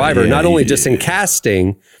seasons of Survivor, not only just in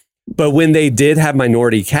casting, but when they did have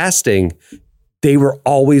minority casting, they were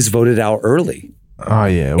always voted out early. Oh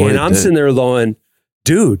yeah. And I'm sitting there going,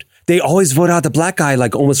 dude, they always vote out the black guy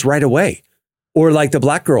like almost right away. Or like the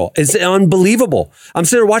black girl. It's unbelievable. I'm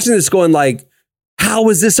sitting there watching this going like, how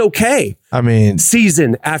is this okay? I mean,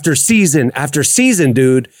 season after season after season,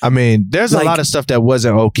 dude. I mean, there's a lot of stuff that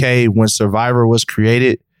wasn't okay when Survivor was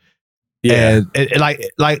created. Yeah. And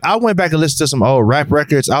like I went back and listened to some old rap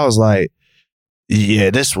records. I was like,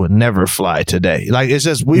 yeah, this would never fly today. Like, it's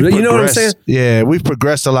just, you know what I'm saying? Yeah, we've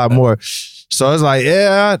progressed a lot more. So it's like,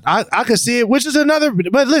 yeah, I can see it, which is another,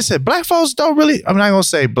 but listen, black folks don't really, I'm not going to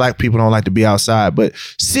say black people don't like to be outside, but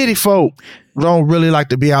city folk don't really like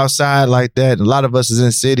to be outside like that. A lot of us is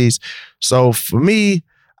in cities. So for me,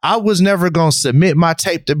 I was never going to submit my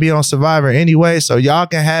tape to be on Survivor anyway. So y'all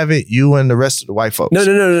can have it, you and the rest of the white folks.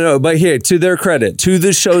 No. But here, to their credit, to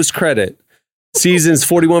the show's credit, seasons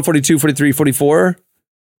 41, 42, 43, 44,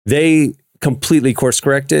 they completely course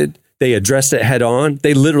corrected. They addressed it head on.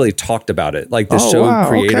 They literally talked about it. Like the show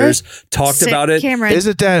creators talked about it. Cameron, is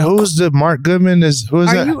it that? Who's the Mark Goodman?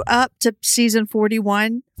 Are you up to season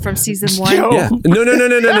 41 from season 1? Yeah. No. What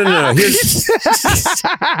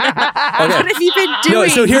have you been doing? No,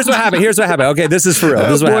 so here's what happened. Okay, this is for real.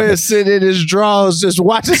 This is what happened. Is sitting in his drawers just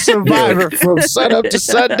watching Survivor from sun up to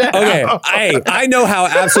sundown. Okay, I know how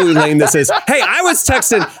absolutely lame this is. Hey, I was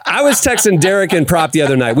texting Derek and Prop the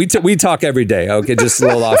other night. We talk every day. Okay, just a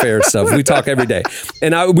little off air stuff. We talk every day,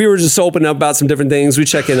 and we were just open up about some different things. We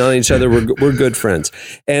check in on each other. We're good friends,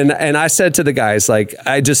 and I said to the guys, like,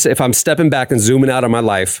 if I'm stepping back and zooming out on my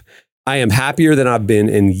life, I am happier than I've been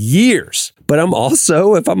in years. But I'm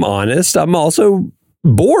also, if I'm honest, I'm also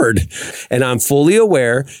bored. And I'm fully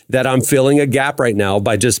aware that I'm filling a gap right now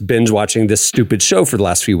by just binge watching this stupid show for the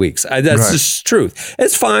last few weeks. That's just truth.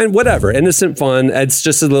 It's fine, whatever. Innocent fun. It's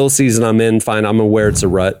just a little season I'm in. Fine. I'm aware it's a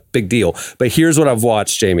rut. Big deal. But here's what I've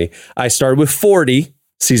watched, Jamie. I started with 40,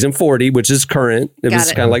 season 40, which is current. It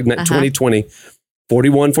was kind of like 2020.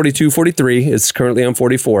 41, 42, 43. It's currently on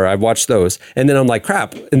 44. I've watched those. And then I'm like,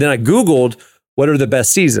 crap. And then I Googled what are the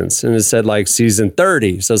best seasons? And it said like season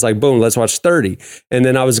 30. So I was like, boom, let's watch 30. And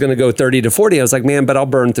then I was going to go 30 to 40. I was like, man, but I'll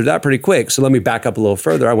burn through that pretty quick. So let me back up a little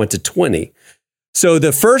further. I went to 20. So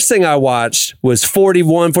the first thing I watched was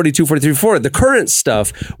 41, 42, 43, 44, the current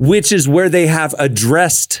stuff, which is where they have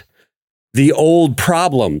addressed the old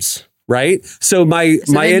problems. Right. So my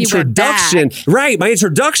introduction, my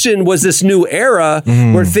introduction was this new era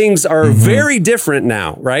where things are very different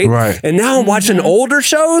now. Right. And now I'm watching older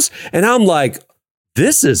shows and I'm like,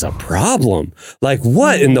 this is a problem. Like,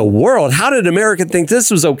 what in the world? How did America think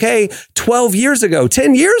this was okay 12 years ago,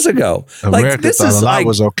 10 years ago? America thought a lot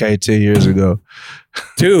was okay 10 years ago.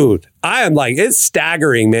 Dude, I am like, it's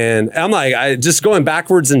staggering, man. I'm like, just going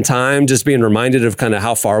backwards in time, just being reminded of kind of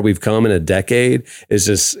how far we've come in a decade is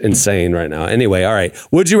just insane right now. Anyway, all right.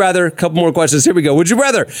 Would you rather, a couple more questions. Here we go. Would you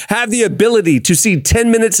rather have the ability to see 10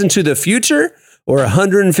 minutes into the future or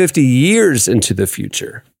 150 years into the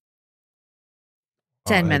future?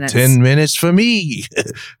 10 minutes. 10 minutes for me.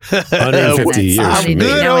 150 years. I'm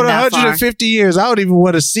good on 150 years. I don't even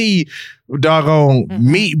want to see doggone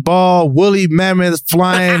meatball, woolly mammoth,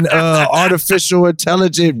 flying artificial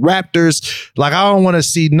intelligent raptors. Like, I don't want to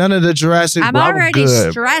see none of the Jurassic. I'm already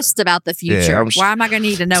stressed about the future. Why am I going to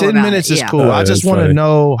need to know 10 about minutes it? is cool. I just want to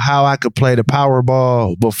know how I could play the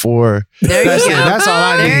Powerball before. That's it. That's all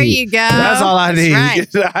I need. There you go. That's all I need. Right.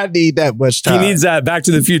 I need that much time. He needs that Back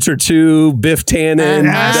to the Future 2, Biff Tannen.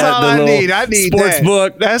 That's all I need. I need sports that.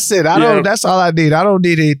 book. That's it. That's all I need. I don't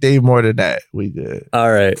need anything more than that. We good. All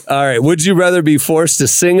right. Would you rather be forced to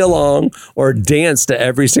sing along or dance to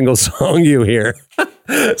every single song you hear?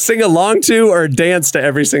 Sing along to or dance to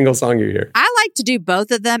every single song you hear? I like to do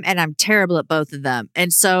both of them, and I'm terrible at both of them.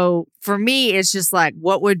 And so for me, it's just like,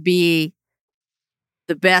 what would be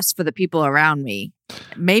the best for the people around me?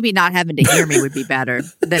 Maybe not having to hear me would be better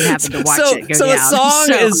than having to watch it go so down. A song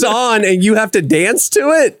is on and you have to dance to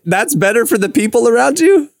it? That's better for the people around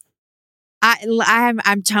you?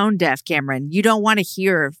 I'm tone deaf, Cameron. You don't want to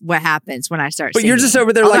hear what happens when I start singing. But you're just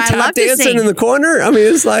over there like tap dancing in the corner? I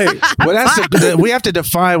mean, it's like... Well, we have to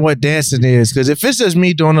define what dancing is, because if it's just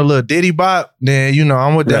me doing a little diddy bop, then,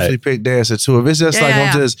 I'm going to definitely pick dancing too. If it's just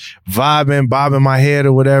I'm just vibing, bobbing my head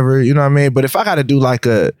or whatever, you know what I mean? But if I got to do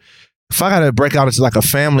if I got to break out into like a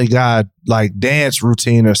Family Guy like dance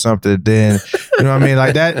routine or something, then, you know what I mean?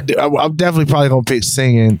 Like that, I'm definitely probably going to pick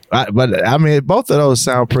singing. But I mean, both of those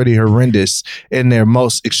sound pretty horrendous in their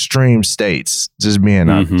most extreme states, just being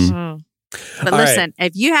honest. But listen,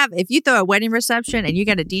 if you throw a wedding reception and you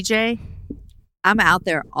got a DJ, I'm out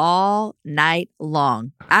there all night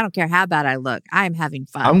long. I don't care how bad I look. I am having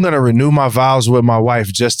fun. I'm going to renew my vows with my wife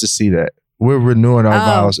just to see that. We're renewing our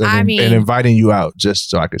vows and inviting you out just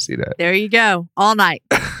so I can see that. There you go. All night.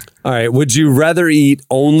 All right. Would you rather eat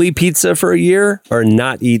only pizza for a year or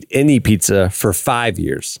not eat any pizza for 5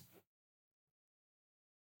 years?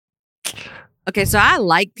 Okay, so I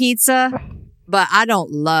like pizza, but I don't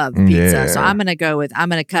love pizza. Yeah. So I'm going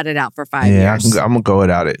to cut it out for 5 years. I'm going to go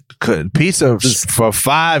without it. Pizza for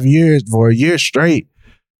 5 years, for a year straight.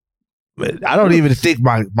 I don't even think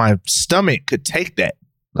my stomach could take that.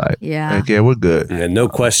 We're good. Yeah, no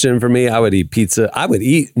question for me. I would eat pizza. I would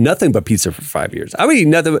eat nothing but pizza for 5 years. I would eat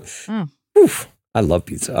nothing but... Oof, I love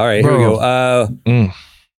pizza. All right, here we go.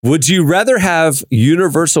 Would you rather have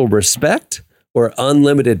universal respect or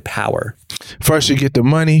unlimited power? First you get the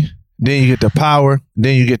money, then you get the power,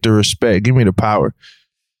 then you get the respect. Give me the power.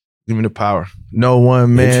 Give me the power. No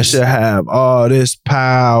one man should have all this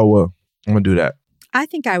power. I'm going to do that. I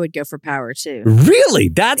think I would go for power too. Really?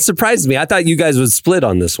 That surprised me. I thought you guys would split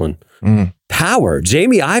on this one. Power.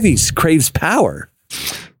 Jamie Ivey craves power.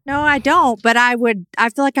 No, I don't. But I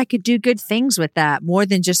feel like I could do good things with that more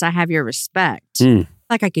than just I have your respect.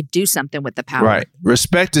 Like I could do something with the power. Right.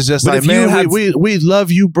 Respect is just like, man, we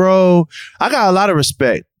love you, bro. I got a lot of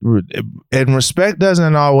respect. And respect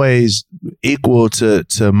doesn't always equal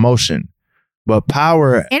to motion. But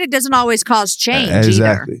power... And it doesn't always cause change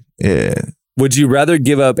exactly. either. Yeah. Would you rather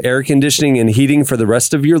give up air conditioning and heating for the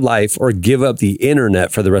rest of your life or give up the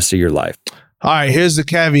internet for the rest of your life? All right, here's the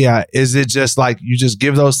caveat. Is it just like you just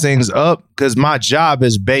give those things up? Because my job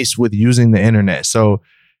is based with using the internet. So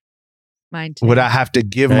mine too. Would I have to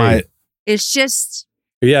give my... It's just...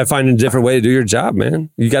 Yeah, find a different way to do your job, man.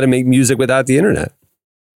 You got to make music without the internet.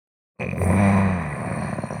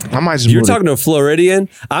 I might just You're talking to a Floridian.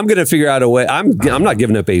 I'm going to figure out a way. I'm not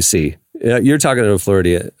giving up AC. You're talking to a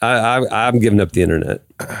Floridian. I'm giving up the internet.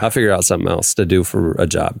 I'll figure out something else to do for a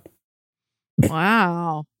job.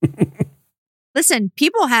 Wow. Listen,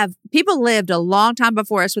 people lived a long time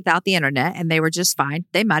before us without the internet, and they were just fine.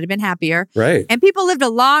 They might have been happier. Right. And people lived a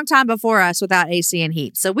long time before us without AC and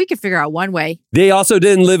heat. So we could figure out one way. They also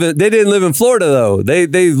didn't live in Florida though. They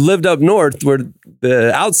lived up north where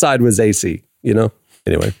the outside was AC, you know?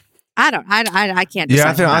 Anyway. I can't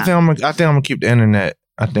Yeah, decide. I think I'm gonna keep the internet.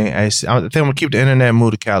 I think I'm gonna keep the internet and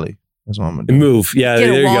move to Cali. That's what I'm gonna do. Move. Yeah, Get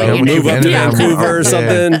a there you wall go. unit. Move up to Yeah. Vancouver or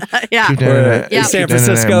something. Yeah. Keep the internet. In Yep. San Keep the internet and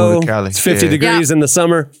Francisco, move to Cali. it's 50 Yeah. degrees in the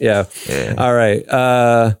summer. Yeah. Yeah. All right.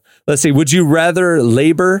 Let's see. Would you rather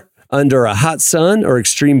labor under a hot sun or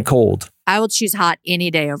extreme cold? I will choose hot any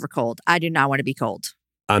day over cold. I do not want to be cold.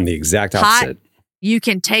 I'm the exact Hot. opposite. You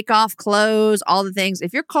can take off clothes, all the things.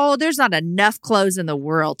 If you're cold, there's not enough clothes in the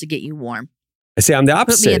world to get you warm. I see. I'm the Put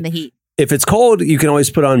opposite. me in the heat. If it's cold, you can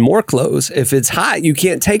always put on more clothes. If it's hot, you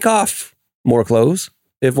can't take off more clothes.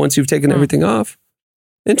 If once you've taken everything off.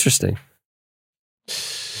 Interesting.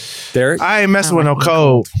 Derek? I ain't messing with no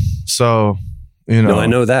cold. So, you know. No, I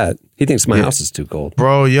know that. He thinks my house is too cold.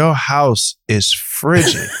 Bro, your house is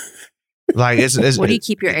frigid. Like it's What do you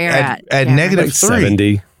keep your air at? At Yeah. negative Like 3.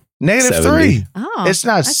 70. Negative 70. 3. Oh, It's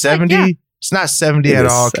not that's 70. like, yeah. It's not 70 It at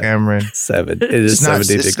is all, se- Cameron. 7. It is It's not,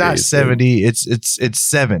 70 it's degrees. not 70. It's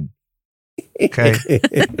 7. Okay.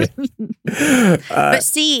 But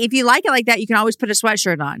see, if you like it like that, you can always put a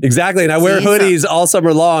sweatshirt on. Exactly. And I wear See, so- hoodies all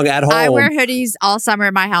summer long at home. I wear hoodies all summer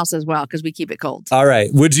in my house as well because we keep it cold. All right.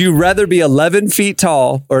 Would you rather be 11 feet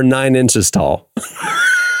tall or 9 inches tall?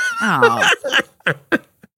 Oh,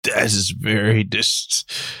 That is very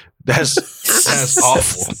that's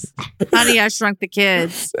awful. Honey, I Shrunk the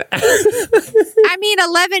Kids. I mean,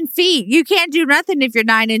 11 feet. You can't do nothing if you're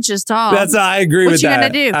 9 inches tall. I agree What with you that.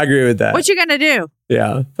 gonna do? I agree with that. What you gonna do?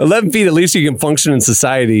 Yeah. 11 feet, at least you can function in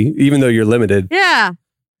society, even though you're limited. Yeah,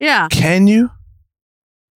 yeah. Can you?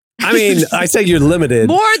 I mean, I say you're limited.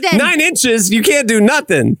 More than 9 inches, you can't do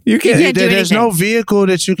nothing. You can't. do There's anything. no vehicle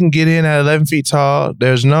that you can get in at 11 feet tall.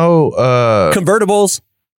 There's no Convertibles.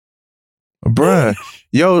 bruh.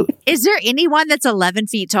 Yo, Is there anyone that's 11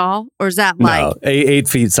 feet tall, or is that like? No, 8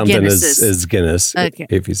 feet something Guinness's. is Guinness. Okay.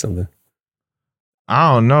 8 feet something.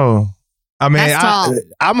 I don't know. I mean, That's tall.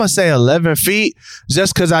 I'm gonna say 11 feet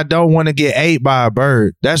just because I don't want to get ate by a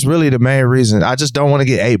bird. That's really the main reason. I just don't want to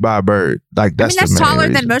get ate by a bird. Like that's that's the main taller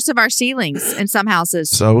reason. than most of our ceilings in some houses.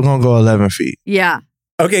 So we're gonna go 11 feet. Yeah.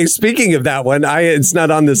 Okay, speaking of that one, it's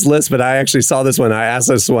not on this list, but I actually saw this one. I asked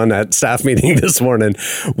this one at staff meeting this morning.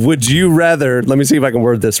 Would you rather, let me see if I can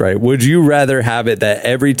word this right. Would you rather have it that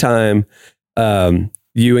every time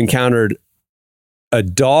you encountered a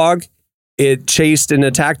dog, it chased and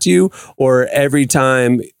attacked you, or every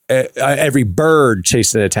time every bird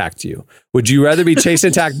chased and attacked you? Would you rather be chased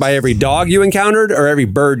and attacked by every dog you encountered or every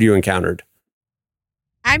bird you encountered?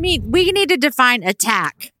 I mean, we need to define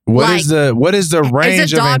attack. What is the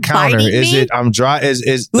range of dog encounter? biting Is me? it I'm dry?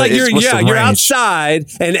 Is Like what's the you're range? outside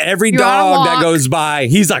and every You're on a dog that walk. goes by,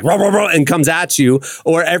 he's like ruh, ruh, ruh, and comes at you,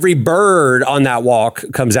 or every bird on that walk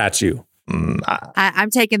comes at you. I'm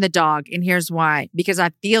taking the dog, and here's why. Because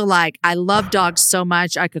I feel like I love dogs so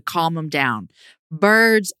much, I could calm them down.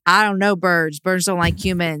 Birds, I don't know birds. Birds don't like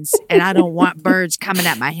humans, and I don't want birds coming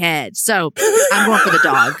at my head. So I'm going for the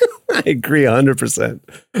dog. I agree 100%.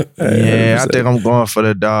 Yeah, I think I'm going for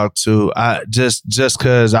the dog too. I just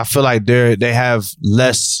because I feel like they have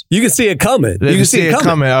less. You can see it coming. You can see it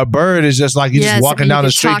coming. A bird is just like you Yes, just walking and you down can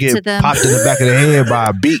the street, talk to get them. popped in the back of the head by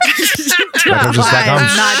a beak. Like, I'm just like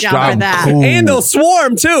I'm not down for that. cool. And they'll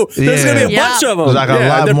swarm too. There's going to be a bunch of them. There's like a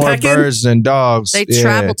lot they're more pecking. birds than dogs. They Yeah.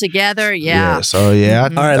 travel together. Yeah. So yeah.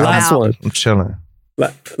 Mhm. All right, last Wow. one. I'm chilling.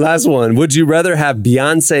 Last one. Would you rather have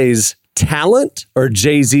Beyonce's talent or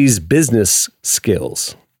Jay-Z's business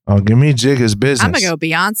skills? Oh, give me Jigga's business. I'm going to go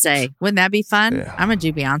Beyonce. Wouldn't that be fun? Yeah. I'm going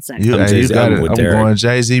to do Beyonce. You, I'm hey, you Jay-Z. got I'm it. with I'm Derek. going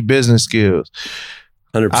Jay-Z business skills.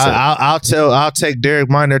 100%. I'll take Derek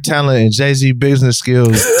Minor talent and Jay-Z business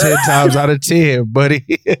skills 10 times out of 10, buddy.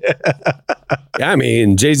 I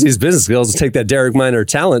mean, Jay-Z's business skills take that Derek Minor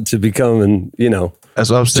talent to become, That's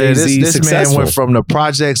what I'm saying. Jay-Z This man successful. went from the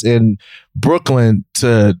projects in Brooklyn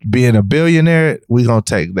to being a billionaire. We gonna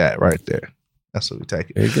take that right there. That's what we take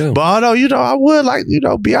it. There you go. But although, I would like,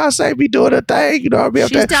 Beyonce be doing her thing.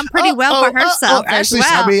 She's done pretty well for herself as actually,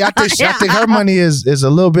 well. I mean, I think her money is a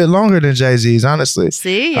little bit longer than Jay-Z's, honestly.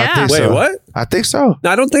 See? I Yeah. think Wait, so. what? I think so. No,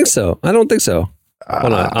 I don't think so.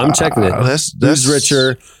 Hold on. I'm checking it. Who's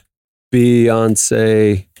richer?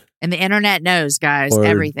 Beyonce And the internet knows, guys, or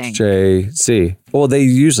everything. Jay-Z? Well, they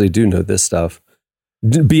usually do know this stuff.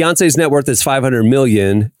 Beyonce's net worth is $500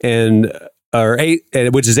 million, and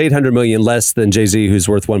which is 800 million less than Jay-Z, who's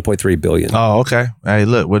worth 1.3 billion. Oh, okay. Hey,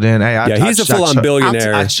 look. Well, then, hey, he's a full-on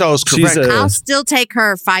billionaire. I chose correct. I'll still take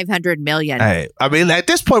her 500 million. Hey, I mean, at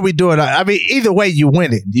this point, we do it. I mean, either way, you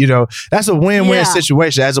win it. You know, that's a win-win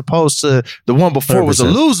situation, as opposed to the one before 100%. Was a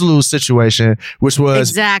lose-lose situation, which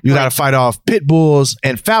was you got to fight off pit bulls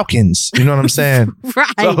and falcons. You know what I'm saying?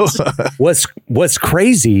 Right. So, what's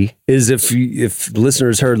crazy is if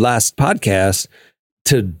listeners heard last podcast,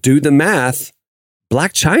 to do the math,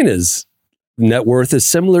 Black China's net worth is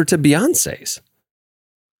similar to Beyonce's.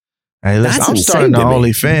 Hey, listen, I'm starting the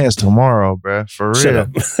OnlyFans tomorrow, bro. For real.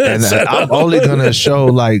 And I'm only gonna show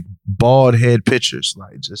like bald head pictures,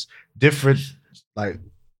 like just different like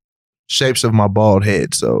shapes of my bald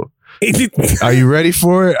head. So are you ready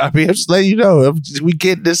for it? I mean, I'm just letting you know. We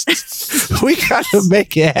get this. We gotta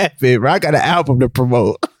make it happen, bro. I got an album to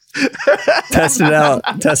promote. Test it out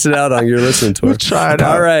on your listening tour. We'll try it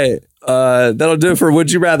out. All right. That'll do it for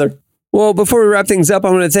Would You Rather. Well, before we wrap things up,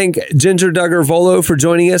 I want to thank Jinger Dugger Vuolo for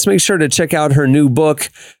joining us. Make sure to check out her new book,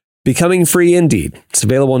 Becoming Free Indeed. It's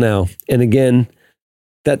available now. And again,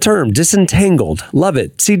 that term, disentangled. Love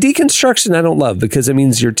it. See, deconstruction I don't love because it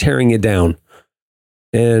means you're tearing it down.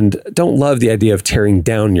 And don't love the idea of tearing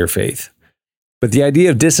down your faith. But the idea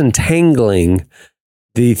of disentangling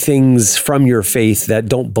the things from your faith that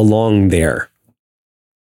don't belong there.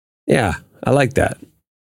 Yeah, I like that.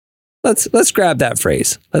 Let's grab that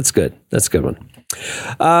phrase. That's good. That's a good one.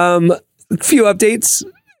 A few updates.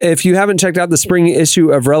 If you haven't checked out the spring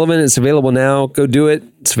issue of Relevant, it's available now. Go do it.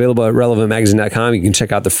 It's available at relevantmagazine.com. You can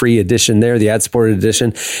check out the free edition there, the ad-supported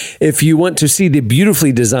edition. If you want to see the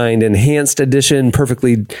beautifully designed, enhanced edition,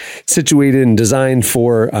 perfectly situated and designed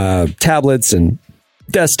for tablets and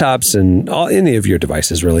desktops and any of your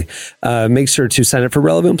devices, really, make sure to sign up for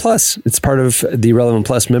Relevant Plus. It's part of the Relevant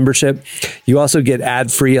Plus membership. You also get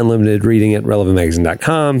ad-free unlimited reading at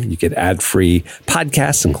relevantmagazine.com. You get ad-free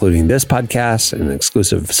podcasts, including this podcast, and an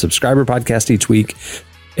exclusive subscriber podcast each week,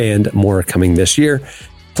 and more coming this year.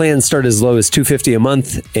 Plans start as low as $250 a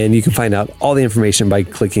month, and you can find out all the information by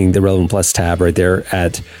clicking the Relevant Plus tab right there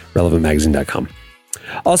at relevantmagazine.com.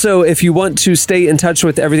 Also, if you want to stay in touch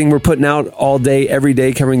with everything we're putting out all day, every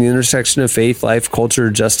day, covering the intersection of faith, life,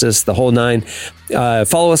 culture, justice, the whole nine,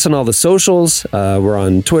 follow us on all the socials. We're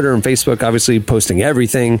on Twitter and Facebook, obviously posting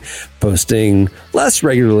everything, posting less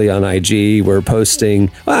regularly on IG. We're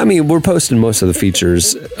posting most of the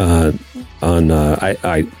features on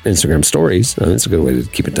Instagram stories. It's a good way to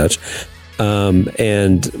keep in touch.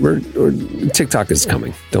 And TikTok is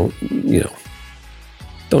coming. Don't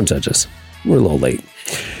judge us. We're a little late.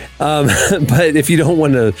 But if you don't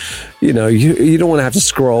want to, you don't want to have to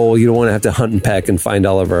scroll, you don't want to have to hunt and peck and find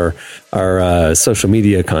all of our social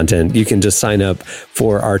media content, you can just sign up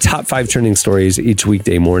for our top 5 trending stories each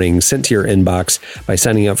weekday morning sent to your inbox by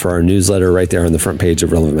signing up for our newsletter right there on the front page of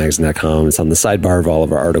relevantmagazine.com. It's on the sidebar of all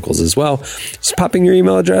of our articles as well. Just pop in your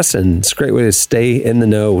email address, and it's a great way to stay in the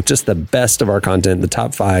know, just the best of our content, the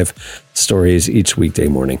top 5 stories each weekday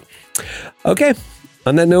morning. Okay.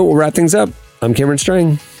 On that note, we'll wrap things up. I'm Cameron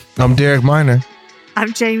Strang. I'm Derek Miner.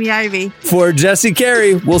 I'm Jamie Ivey. For Jesse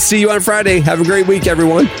Carey, we'll see you on Friday. Have a great week,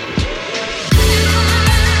 everyone.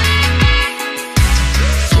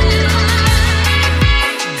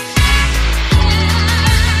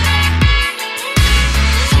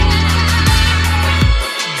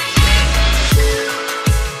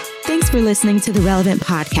 Thanks for listening to the Relevant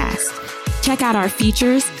Podcast. Check out our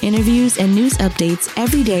features, interviews, and news updates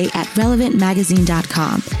every day at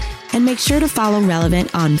relevantmagazine.com. And make sure to follow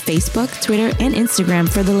Relevant on Facebook, Twitter, and Instagram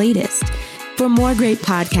for the latest. For more great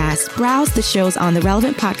podcasts, browse the shows on the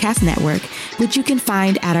Relevant Podcast Network, which you can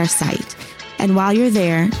find at our site. And while you're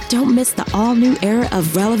there, don't miss the all-new era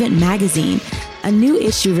of Relevant Magazine. A new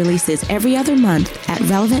issue releases every other month at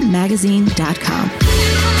relevantmagazine.com.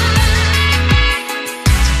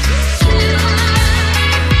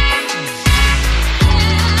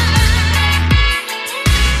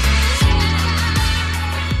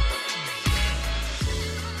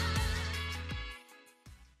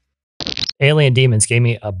 Alien Demons gave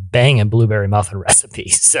me a banging blueberry muffin recipe.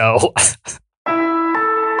 So,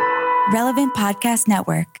 Relevant Podcast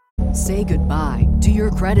Network. Say goodbye to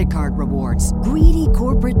your credit card rewards. Greedy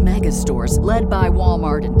corporate mega stores, led by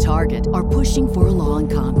Walmart and Target, are pushing for a law in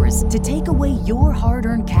Congress to take away your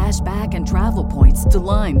hard-earned cash back and travel points to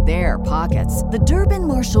line their pockets. The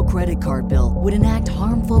Durbin-Marshall credit card bill would enact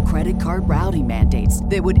harmful credit card routing mandates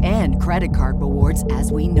that would end credit card rewards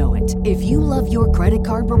as we know it. If you love your credit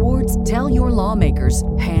card rewards, tell your lawmakers,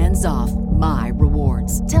 hands off my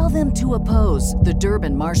rewards. Tell them to oppose the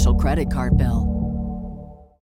Durbin-Marshall credit card bill.